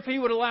wonder if he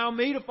would allow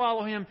me to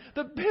follow him.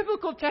 The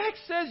biblical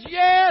text says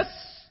yes.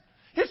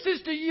 It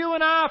says to you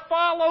and I,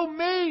 follow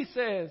me,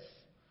 says.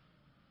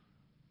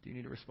 Do you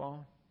need to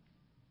respond?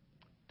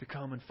 To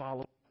come and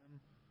follow him.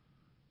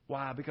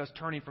 Why? Because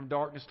turning from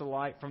darkness to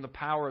light, from the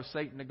power of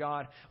Satan to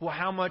God. Well,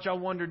 how much, I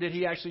wonder, did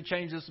he actually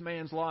change this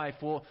man's life?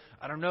 Well,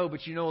 I don't know,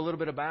 but you know a little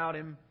bit about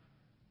him.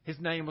 His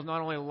name was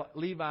not only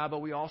Levi, but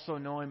we also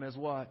know him as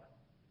what?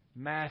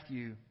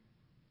 Matthew.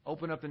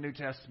 Open up the New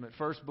Testament.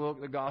 First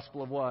book, the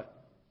Gospel of what?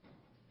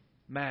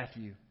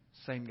 Matthew.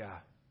 Same guy.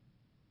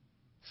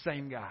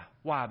 Same guy.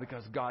 Why?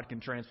 Because God can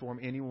transform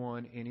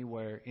anyone,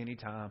 anywhere,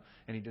 anytime,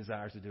 and He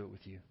desires to do it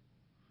with you.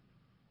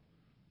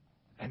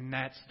 And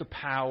that's the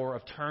power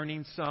of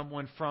turning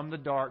someone from the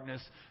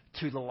darkness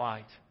to the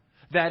light.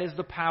 That is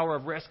the power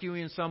of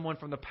rescuing someone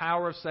from the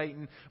power of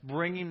Satan,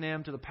 bringing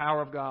them to the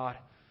power of God.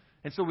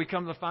 And so we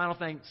come to the final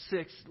thing.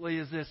 Sixthly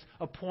is this.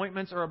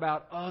 Appointments are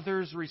about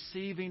others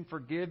receiving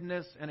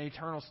forgiveness and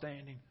eternal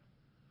standing.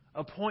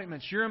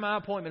 Appointments. Your and my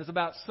appointment is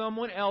about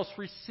someone else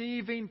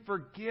receiving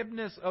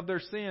forgiveness of their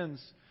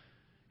sins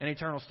and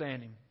eternal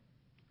standing.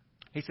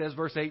 He says,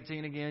 verse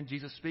 18 again,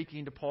 Jesus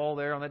speaking to Paul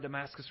there on that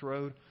Damascus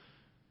road,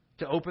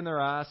 to open their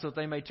eyes so that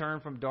they may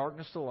turn from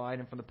darkness to light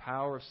and from the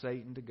power of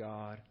Satan to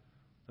God.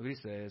 Look what he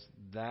says.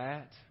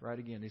 That, right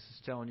again, this is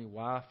telling you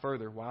why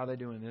are they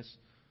doing this?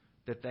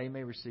 That they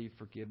may receive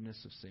forgiveness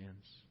of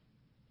sins.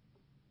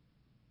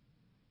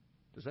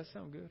 Does that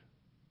sound good?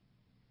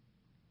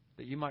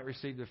 That you might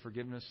receive the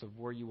forgiveness of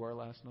where you were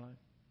last night?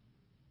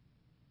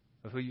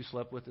 Of who you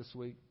slept with this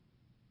week?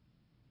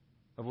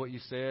 Of what you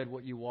said,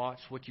 what you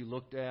watched, what you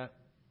looked at?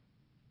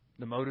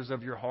 The motives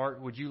of your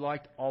heart? Would you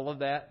like all of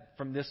that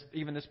from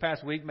even this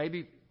past week?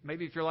 Maybe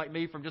if you're like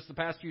me, from just the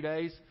past few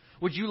days.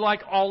 Would you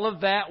like all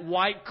of that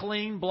wiped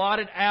clean,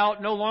 blotted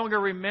out, no longer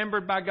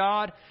remembered by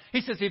God?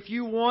 He says, if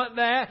you want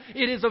that,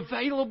 it is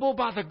available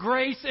by the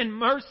grace and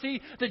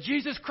mercy that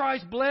Jesus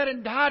Christ bled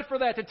and died for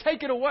that, to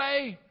take it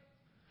away.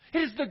 It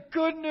is the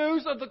good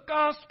news of the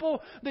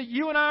gospel that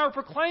you and I are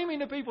proclaiming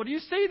to people. Do you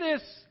see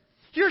this?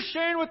 You're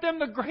sharing with them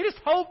the greatest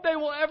hope they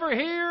will ever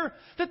hear,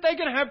 that they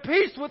can have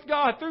peace with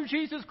God through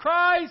Jesus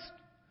Christ.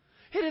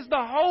 It is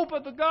the hope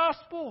of the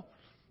gospel.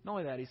 Not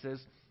only that, he says,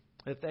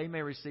 that they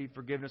may receive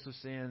forgiveness of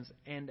sins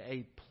and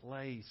a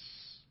place.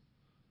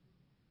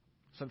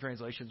 Some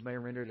translations may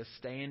render it a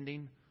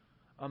standing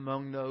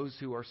among those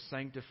who are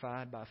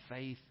sanctified by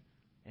faith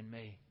in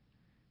me.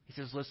 He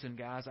says, listen,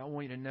 guys, I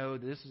want you to know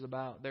that this is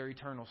about their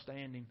eternal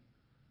standing.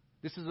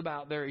 This is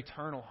about their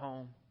eternal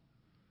home.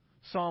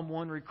 Psalm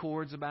 1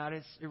 records about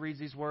it. It reads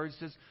these words. It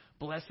says,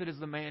 blessed is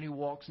the man who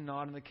walks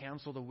not in the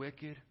counsel of the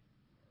wicked,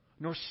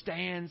 nor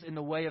stands in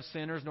the way of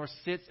sinners, nor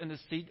sits in the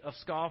seat of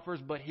scoffers,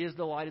 but his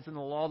delight is in the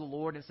law of the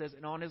Lord. And it says,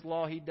 and on his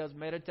law he does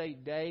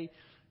meditate day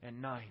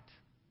and night.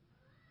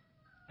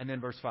 And then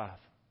verse 5.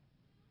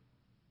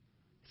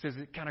 It says,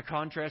 it kind of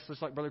contrasts,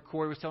 just like Brother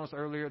Corey was telling us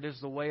earlier,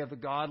 there's the way of the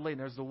godly and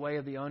there's the way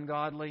of the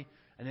ungodly.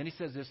 And then he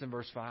says this in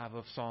verse 5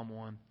 of Psalm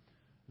 1.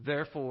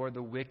 Therefore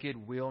the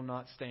wicked will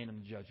not stand in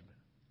the judgment,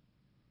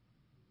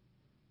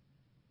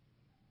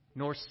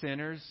 nor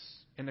sinners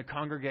in the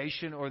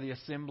congregation or the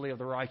assembly of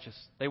the righteous.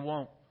 They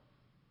won't.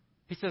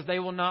 He says they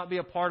will not be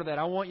a part of that.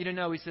 I want you to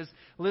know, he says,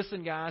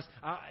 listen, guys,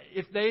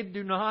 if they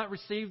do not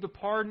receive the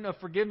pardon of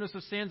forgiveness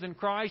of sins in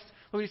Christ,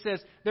 he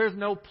says, there's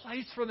no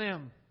place for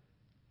them.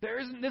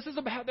 This is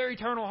about their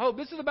eternal hope.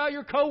 This is about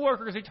your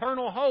coworkers'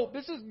 eternal hope.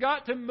 This has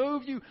got to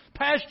move you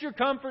past your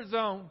comfort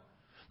zone.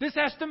 This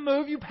has to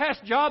move you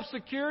past job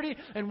security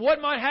and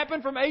what might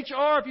happen from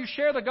HR if you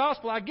share the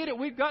gospel. I get it.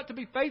 We've got to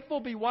be faithful,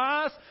 be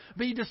wise,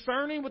 be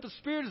discerning what the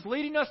Spirit is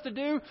leading us to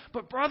do.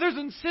 But brothers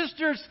and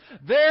sisters,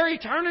 their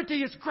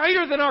eternity is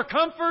greater than our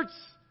comforts.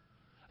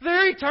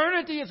 Their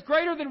eternity is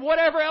greater than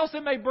whatever else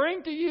it may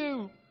bring to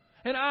you.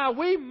 And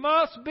we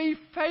must be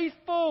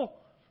faithful.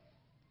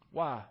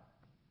 Why?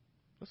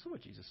 Listen to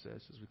what Jesus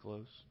says as we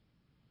close.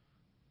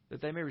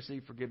 That they may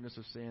receive forgiveness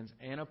of sins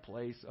and a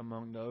place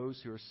among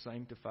those who are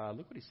sanctified.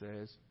 Look what he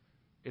says.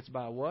 It's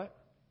by what?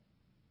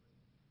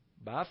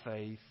 By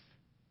faith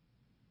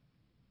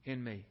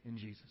in me, in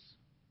Jesus.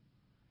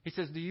 He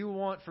says, do you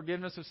want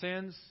forgiveness of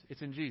sins?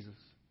 It's in Jesus.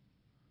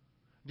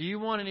 Do you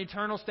want an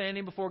eternal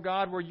standing before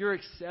God where you're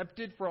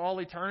accepted for all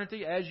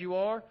eternity as you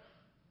are?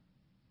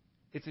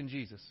 It's in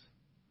Jesus.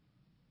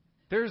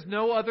 There's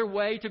no other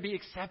way to be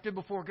accepted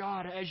before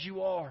God as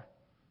you are.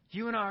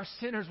 You and I are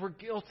sinners. We're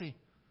guilty.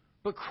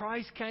 But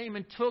Christ came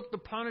and took the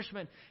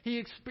punishment. He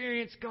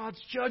experienced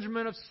God's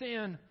judgment of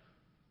sin.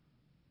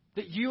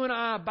 That you and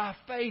I, by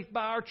faith,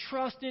 by our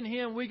trust in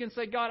Him, we can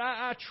say, God,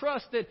 I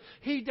trust that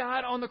He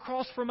died on the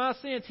cross for my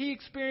sins. He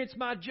experienced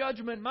my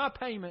judgment, my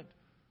payment.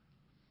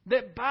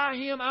 That by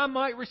Him I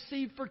might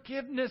receive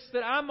forgiveness.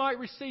 That I might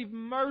receive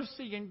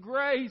mercy and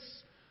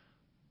grace.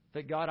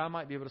 That, God, I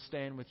might be able to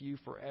stand with You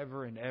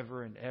forever and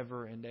ever and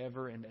ever and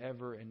ever and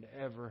ever and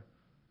ever.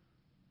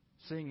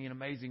 Singing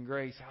Amazing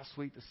Grace, how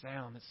sweet the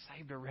sound that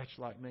saved a wretch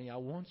like me. I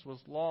once was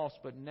lost,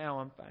 but now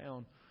I'm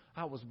found.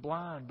 I was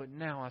blind, but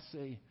now I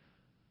see.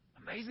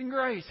 Amazing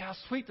Grace, how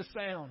sweet the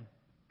sound.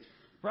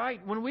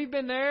 Right? When we've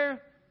been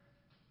there,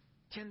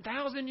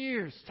 10,000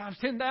 years, times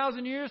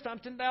 10,000 years,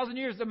 times 10,000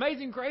 years,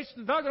 Amazing Grace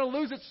is not going to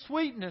lose its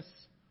sweetness.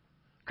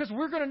 Because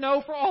we're going to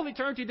know for all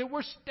eternity that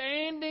we're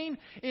standing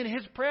in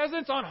His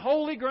presence on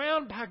holy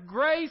ground by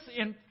grace,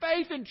 in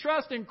faith and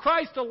trust in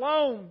Christ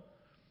alone.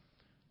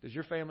 Does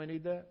your family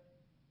need that?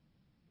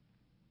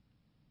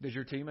 Does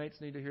your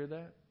teammates need to hear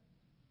that?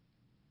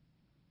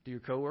 Do your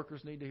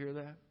coworkers need to hear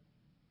that?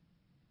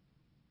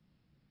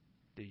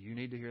 Do you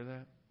need to hear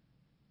that?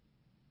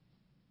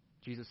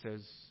 Jesus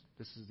says,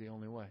 this is the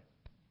only way.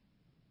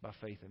 By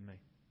faith in me.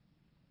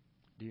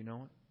 Do you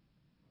know it?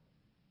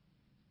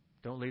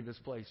 Don't leave this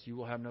place. You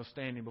will have no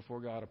standing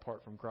before God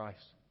apart from Christ.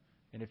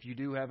 And if you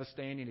do have a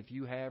standing, if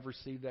you have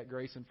received that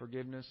grace and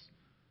forgiveness,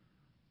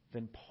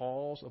 then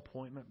Paul's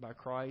appointment by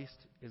Christ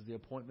is the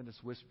appointment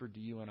that's whispered to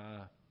you and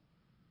I.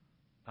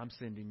 I'm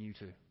sending you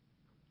to.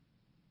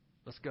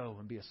 Let's go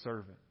and be a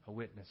servant, a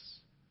witness,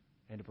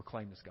 and to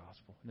proclaim this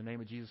gospel. In the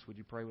name of Jesus, would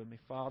you pray with me?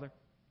 Father,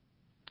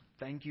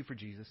 thank You for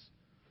Jesus.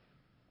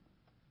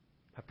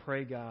 I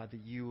pray, God,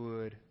 that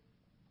You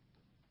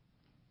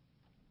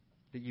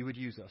would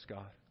use us,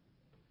 God,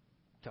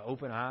 to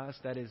open eyes.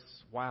 That is,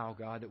 wow,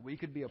 God, that we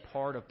could be a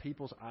part of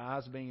people's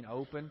eyes being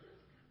open.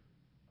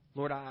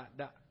 Lord,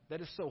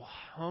 that is so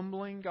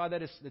humbling, God.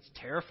 That's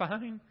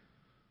terrifying.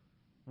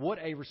 What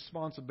a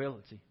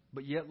responsibility.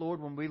 But yet, Lord,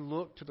 when we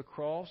look to the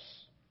cross,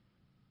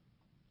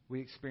 we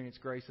experience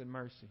grace and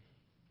mercy.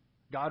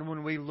 God,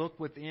 when we look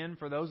within,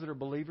 for those that are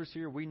believers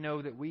here, we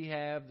know that we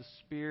have the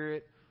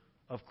Spirit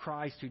of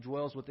Christ who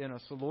dwells within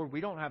us. So, Lord,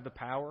 we don't have the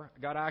power.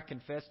 God, I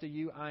confess to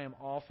You, I am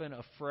often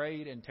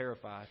afraid and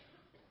terrified.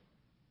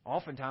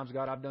 Oftentimes,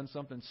 God, I've done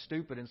something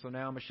stupid, and so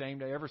now I'm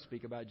ashamed to ever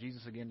speak about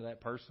Jesus again to that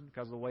person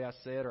because of the way I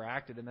said or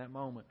acted in that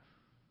moment.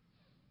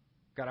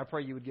 God, I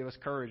pray You would give us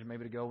courage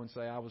maybe to go and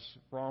say, I was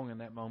wrong in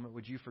that moment.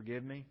 Would You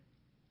forgive me?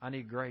 I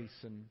need grace.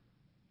 And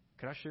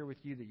could I share with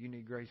You that you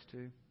need grace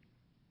too?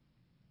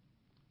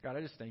 God,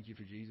 I just thank You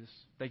for Jesus.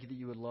 Thank You that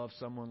You would love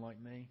someone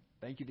like me.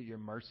 Thank You that Your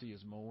mercy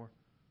is more.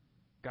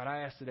 God,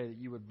 I ask today that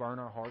You would burn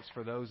our hearts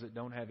for those that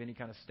don't have any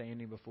kind of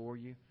standing before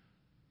You,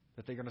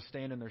 that they're going to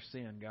stand in their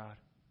sin, God.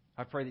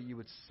 I pray that You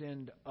would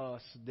send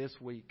us this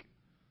week.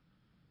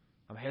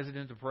 I'm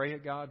hesitant to pray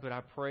it, God, but I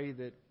pray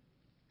that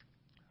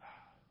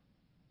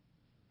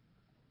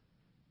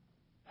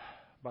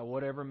by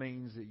whatever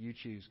means that You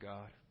choose,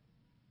 God,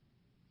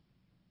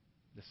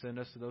 to send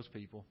us to those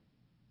people.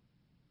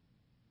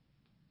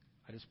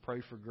 I just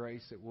pray for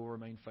grace that we'll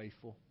remain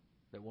faithful,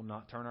 that we'll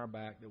not turn our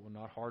back, that we'll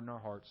not harden our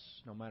hearts,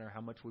 no matter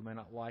how much we may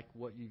not like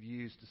what You've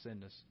used to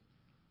send us.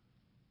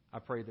 I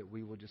pray that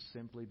we will just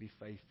simply be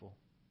faithful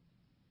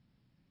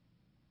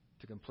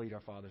to complete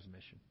our Father's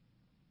mission.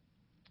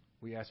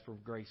 We ask for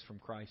grace from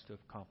Christ to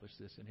accomplish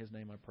this. In His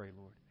name I pray,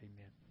 Lord.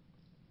 Amen.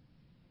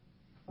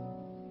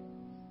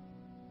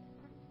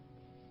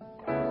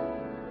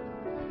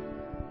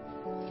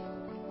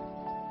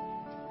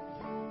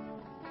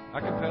 I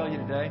compel you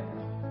today.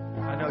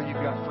 I know you've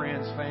got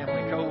friends,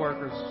 family,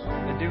 co-workers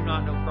that do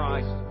not know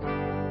Christ.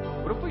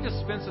 What if we just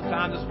spend some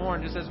time this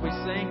morning, just as we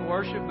sing,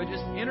 worship, but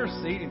just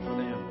interceding for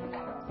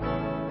them?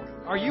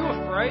 Are you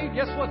afraid?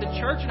 Guess what? The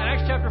church in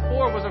Acts chapter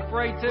 4 was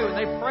afraid too. And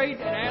they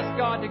prayed and asked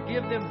God to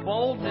give them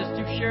boldness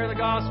to share the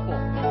gospel.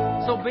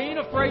 So being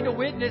afraid to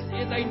witness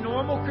is a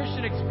normal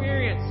Christian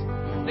experience.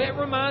 It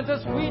reminds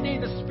us we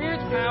need the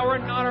Spirit's power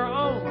and not our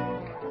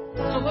own.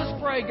 So let's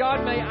pray,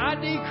 God, may I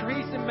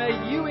decrease and may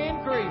you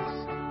increase.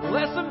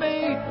 Less of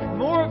me,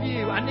 more of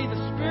you. I need the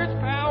Spirit's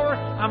power.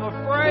 I'm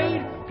afraid.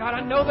 God,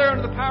 I know they're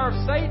under the power of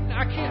Satan.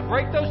 I can't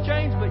break those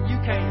chains, but you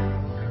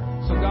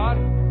can. So God,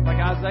 like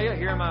Isaiah,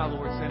 here am I,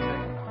 Lord, send me.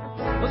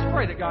 Let's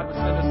pray that God would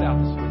send us out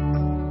this week.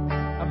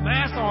 A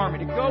mass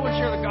army to go and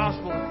share the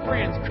gospel with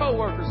friends,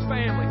 co-workers,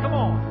 family. Come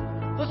on.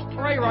 Let's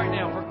pray right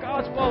now for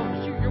God's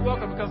boldness. You're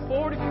welcome to come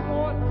forward if you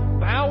want.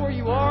 Bow where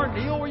you are,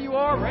 kneel where you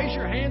are, raise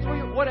your hands where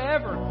you are,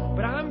 whatever.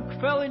 But I'm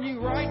telling you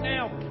right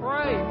now,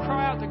 pray,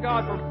 cry out to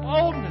God for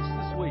boldness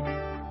this week.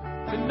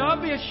 To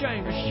not be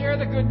ashamed, to share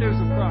the good news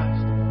of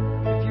Christ.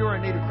 If you are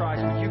in need of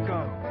Christ, would you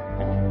come?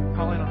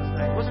 Call in on His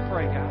name. Let's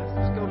pray, guys.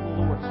 Let's go to the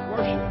Lord. Let's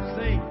worship,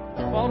 sing,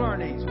 fall to our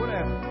knees,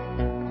 whatever.